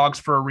are underdogs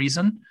for a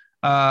reason.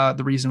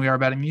 The reason we are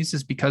betting these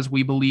is because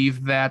we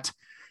believe that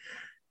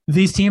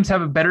these teams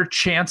have a better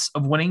chance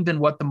of winning than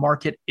what the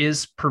market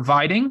is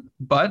providing,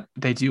 but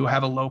they do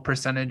have a low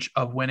percentage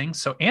of winning.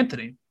 So,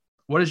 Anthony,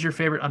 what is your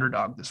favorite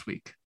underdog this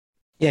week?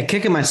 Yeah,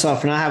 kicking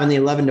myself for not having the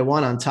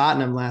 11-1 on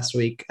Tottenham last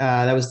week.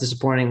 That was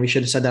disappointing. We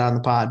should have said that on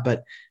the pod,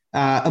 but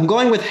I'm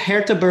going with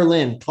Hertha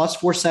Berlin, plus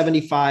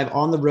 475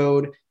 on the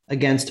road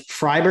against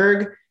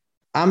Freiburg.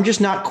 I'm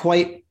just not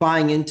quite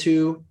buying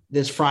into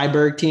this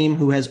Freiburg team,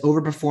 who has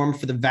overperformed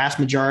for the vast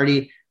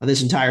majority of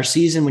this entire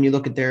season. When you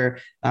look at their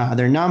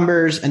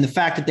numbers and the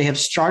fact that they have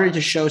started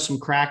to show some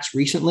cracks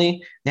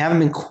recently, they haven't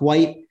been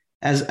quite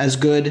as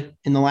good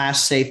in the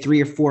last, say,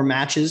 3 or 4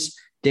 matches,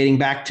 dating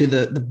back to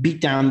the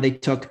beatdown they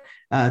took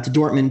to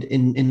Dortmund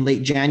in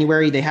late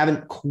January. They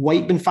haven't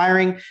quite been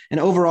firing. And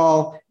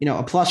overall,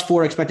 a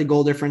 +4 expected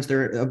goal difference.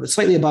 They're a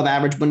slightly above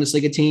average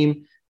Bundesliga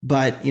team,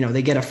 but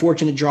they get a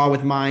fortunate draw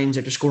with Mainz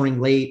after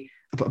scoring late.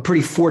 A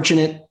pretty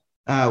fortunate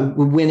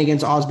win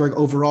against Augsburg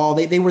overall.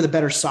 They were the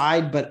better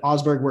side, but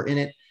Augsburg were in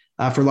it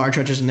for large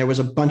stretches, and there was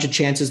a bunch of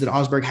chances that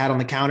Augsburg had on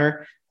the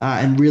counter,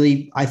 and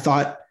really, I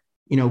thought,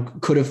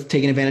 could have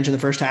taken advantage in the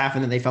first half,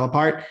 and then they fell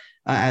apart,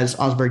 as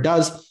Augsburg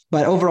does.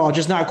 But overall,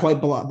 just not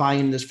quite buying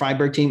into this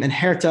Freiburg team. And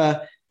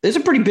Hertha is a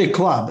pretty big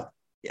club,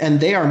 and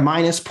they are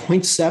minus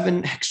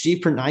 0.7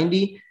 XG per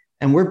 90,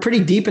 and we're pretty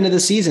deep into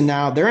the season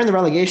now. They're in the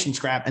relegation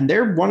scrap, and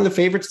they're one of the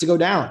favorites to go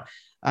down.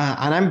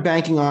 And I'm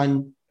banking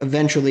on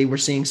eventually we're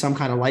seeing some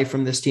kind of life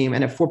from this team.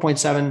 And at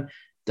 4.7,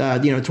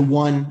 to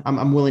 1,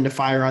 I'm willing to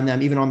fire on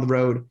them, even on the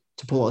road,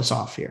 to pull us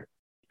off here.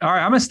 All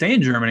right, I'm going to stay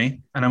in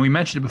Germany. And we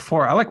mentioned it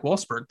before. I like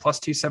Wolfsburg, plus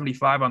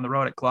 275 on the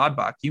road at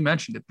Gladbach. You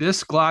mentioned it.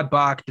 This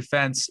Gladbach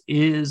defense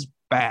is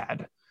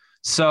bad.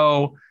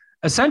 So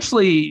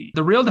essentially,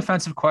 the real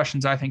defensive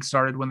questions, I think,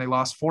 started when they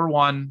lost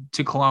 4-1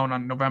 to Cologne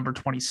on November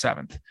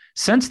 27th.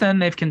 Since then,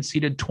 they've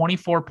conceded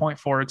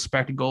 24.4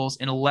 expected goals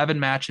in 11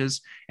 matches,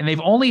 and they've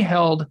only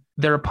held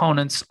their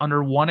opponents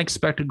under 1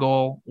 expected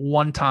goal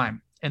 1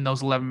 time in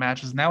those 11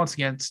 matches. Now it's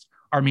against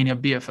Arminia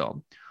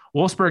Bielefeld.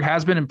 Wolfsburg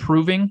has been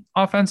improving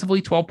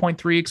offensively,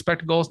 12.3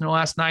 expected goals in their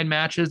last 9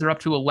 matches. They're up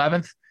to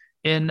 11th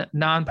in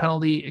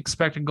non-penalty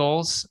expected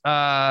goals.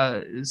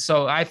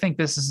 So I think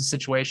this is a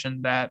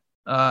situation that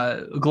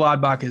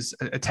Gladbach is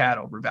a tad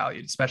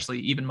overvalued, especially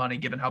even money,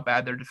 given how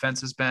bad their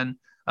defense has been.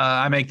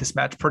 I make this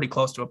match pretty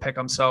close to a pick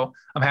 'em, so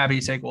I'm happy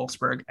to take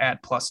Wolfsburg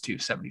at plus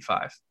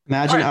 275.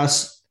 Imagine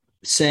us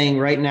saying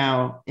right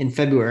now in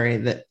February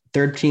that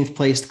 13th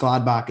placed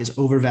Gladbach is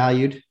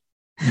overvalued.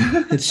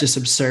 It's just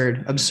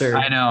absurd.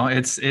 I know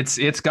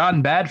it's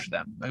gotten bad for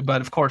them,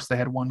 but of course they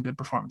had one good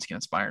performance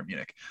against Bayern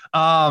Munich.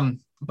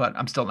 But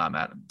I'm still not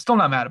mad.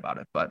 About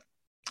it, but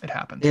it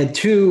happened. They had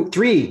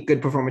 3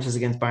 good performances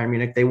against Bayern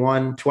Munich. They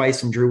won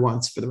twice and drew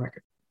once, for the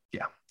record.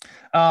 Yeah.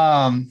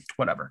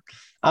 Whatever.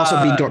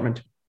 Also beat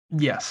Dortmund.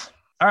 Yes.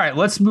 All right.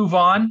 Let's move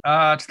on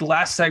to the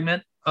last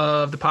segment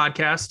of the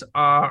podcast.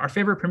 Our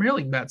favorite Premier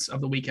League bets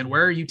of the weekend.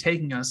 Where are you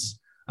taking us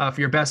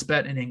for your best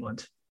bet in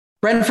England?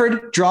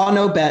 Brentford, draw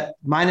no bet,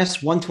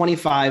 minus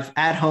 125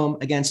 at home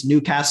against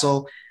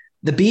Newcastle.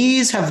 The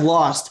Bees have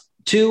lost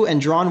 2 and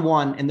drawn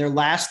 1 in their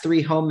last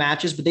 3 home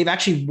matches, but they've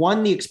actually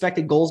won the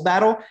expected goals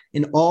battle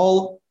in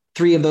all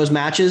 3 of those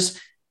matches.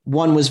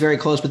 One was very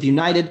close with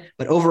United,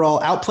 but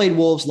overall outplayed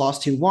Wolves,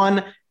 lost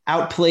 2-1,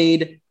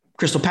 outplayed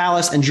Crystal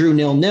Palace and drew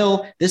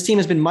 0-0. This team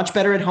has been much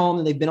better at home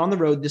than they've been on the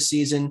road this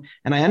season.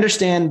 And I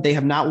understand they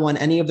have not won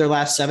any of their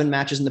last 7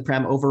 matches in the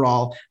Prem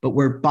overall, but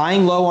we're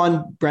buying low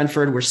on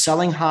Brentford. We're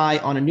selling high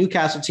on a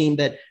Newcastle team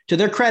that, to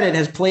their credit,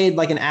 has played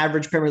like an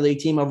average Premier League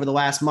team over the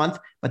last month,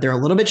 but they're a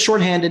little bit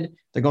shorthanded.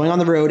 They're going on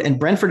the road, and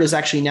Brentford is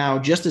actually now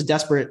just as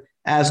desperate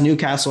as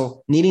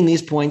Newcastle, needing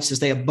these points to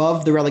stay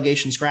above the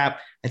relegation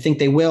scrap. I think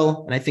they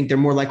will, and I think they're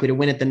more likely to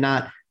win it than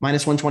not.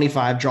 Minus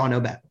 125, draw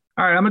no bet.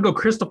 All right, I'm going to go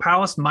Crystal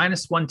Palace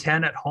minus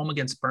 110 at home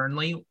against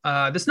Burnley.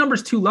 This number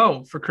is too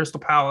low for Crystal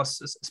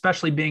Palace,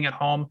 especially being at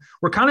home.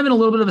 We're kind of in a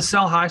little bit of a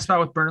sell high spot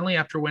with Burnley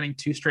after winning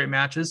 2 straight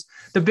matches.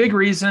 The big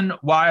reason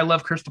why I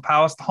love Crystal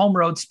Palace, the home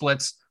road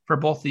splits for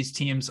both these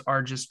teams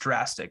are just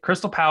drastic.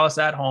 Crystal Palace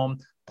at home,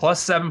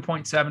 plus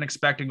 7.7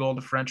 expected goal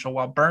differential,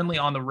 while Burnley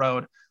on the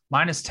road,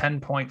 minus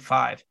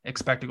 10.5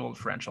 expected goal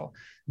differential.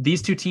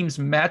 These two teams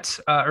met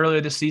earlier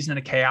this season in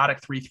a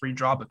chaotic 3-3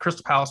 draw, but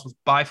Crystal Palace was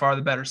by far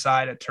the better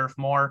side at Turf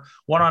Moor.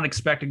 Won on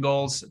expected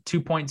goals,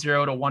 2.0 to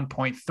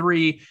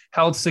 1.3,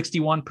 held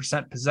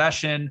 61%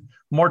 possession,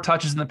 more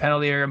touches in the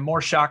penalty area,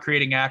 more shot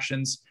creating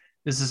actions.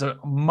 This is a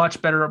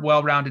much better,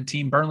 well-rounded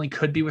team. Burnley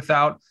could be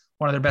without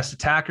one of their best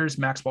attackers,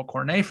 Maxwell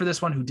Cornet, for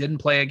this one, who didn't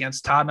play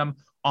against Tottenham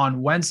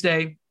on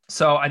Wednesday.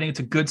 So I think it's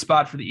a good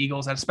spot for the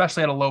Eagles,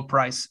 especially at a low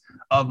price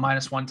of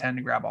minus 110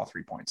 to grab all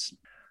 3 points.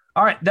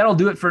 All right, that'll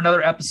do it for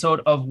another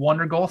episode of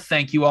Wonder Goal.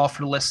 Thank you all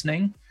for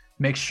listening.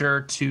 Make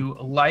sure to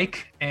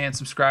like and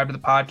subscribe to the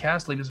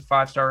podcast. Leave us a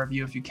 5-star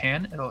review if you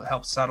can. It'll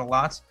help us out a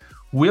lot.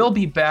 We'll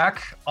be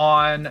back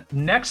on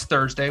next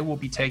Thursday. We'll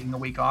be taking a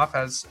week off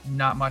as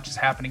not much is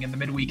happening in the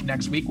midweek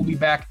next week. We'll be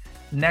back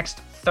next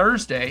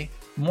Thursday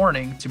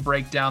morning to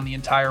break down the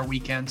entire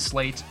weekend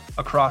slate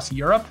across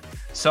Europe.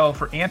 So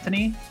for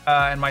Anthony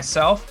and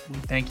myself, we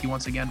thank you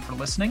once again for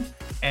listening,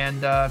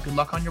 and good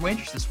luck on your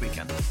wagers this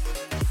weekend.